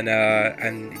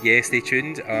 and yeah, stay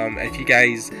tuned. If you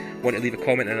guys want to leave a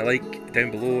comment and a like down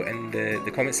below in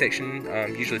the comment section,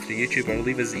 usually through YouTube, or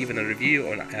leave us even a review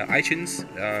on iTunes,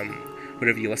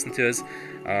 wherever you listen to us.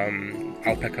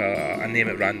 I'll pick a name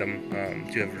at random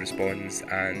to whoever responds,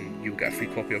 and you'll get a free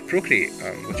copy of Procreate,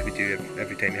 which we do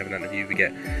every time we have an interview. We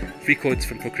get free codes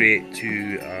from Procreate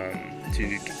so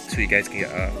you guys can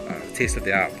get a taste of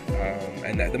the app.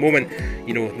 And at the moment,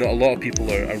 not a lot of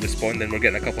people are responding. We're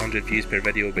getting a couple hundred views per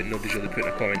video, but nobody's really putting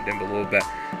a comment down below. But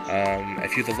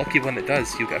If you're the lucky one that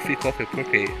does, you'll get a free copy of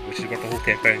Procreate, which is worth a whole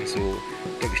 £10, so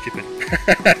don't be stupid.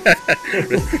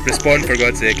 Respond, for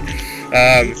God's sake.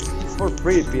 It's for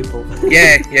free, people.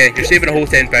 yeah, you're saving a whole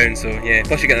 £10, so yeah,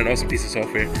 plus you're getting an awesome piece of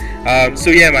software. So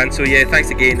yeah, man, thanks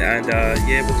again, and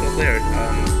yeah, we'll talk later.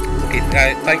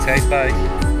 Okay, thanks guys, bye.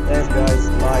 Thanks guys,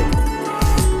 bye.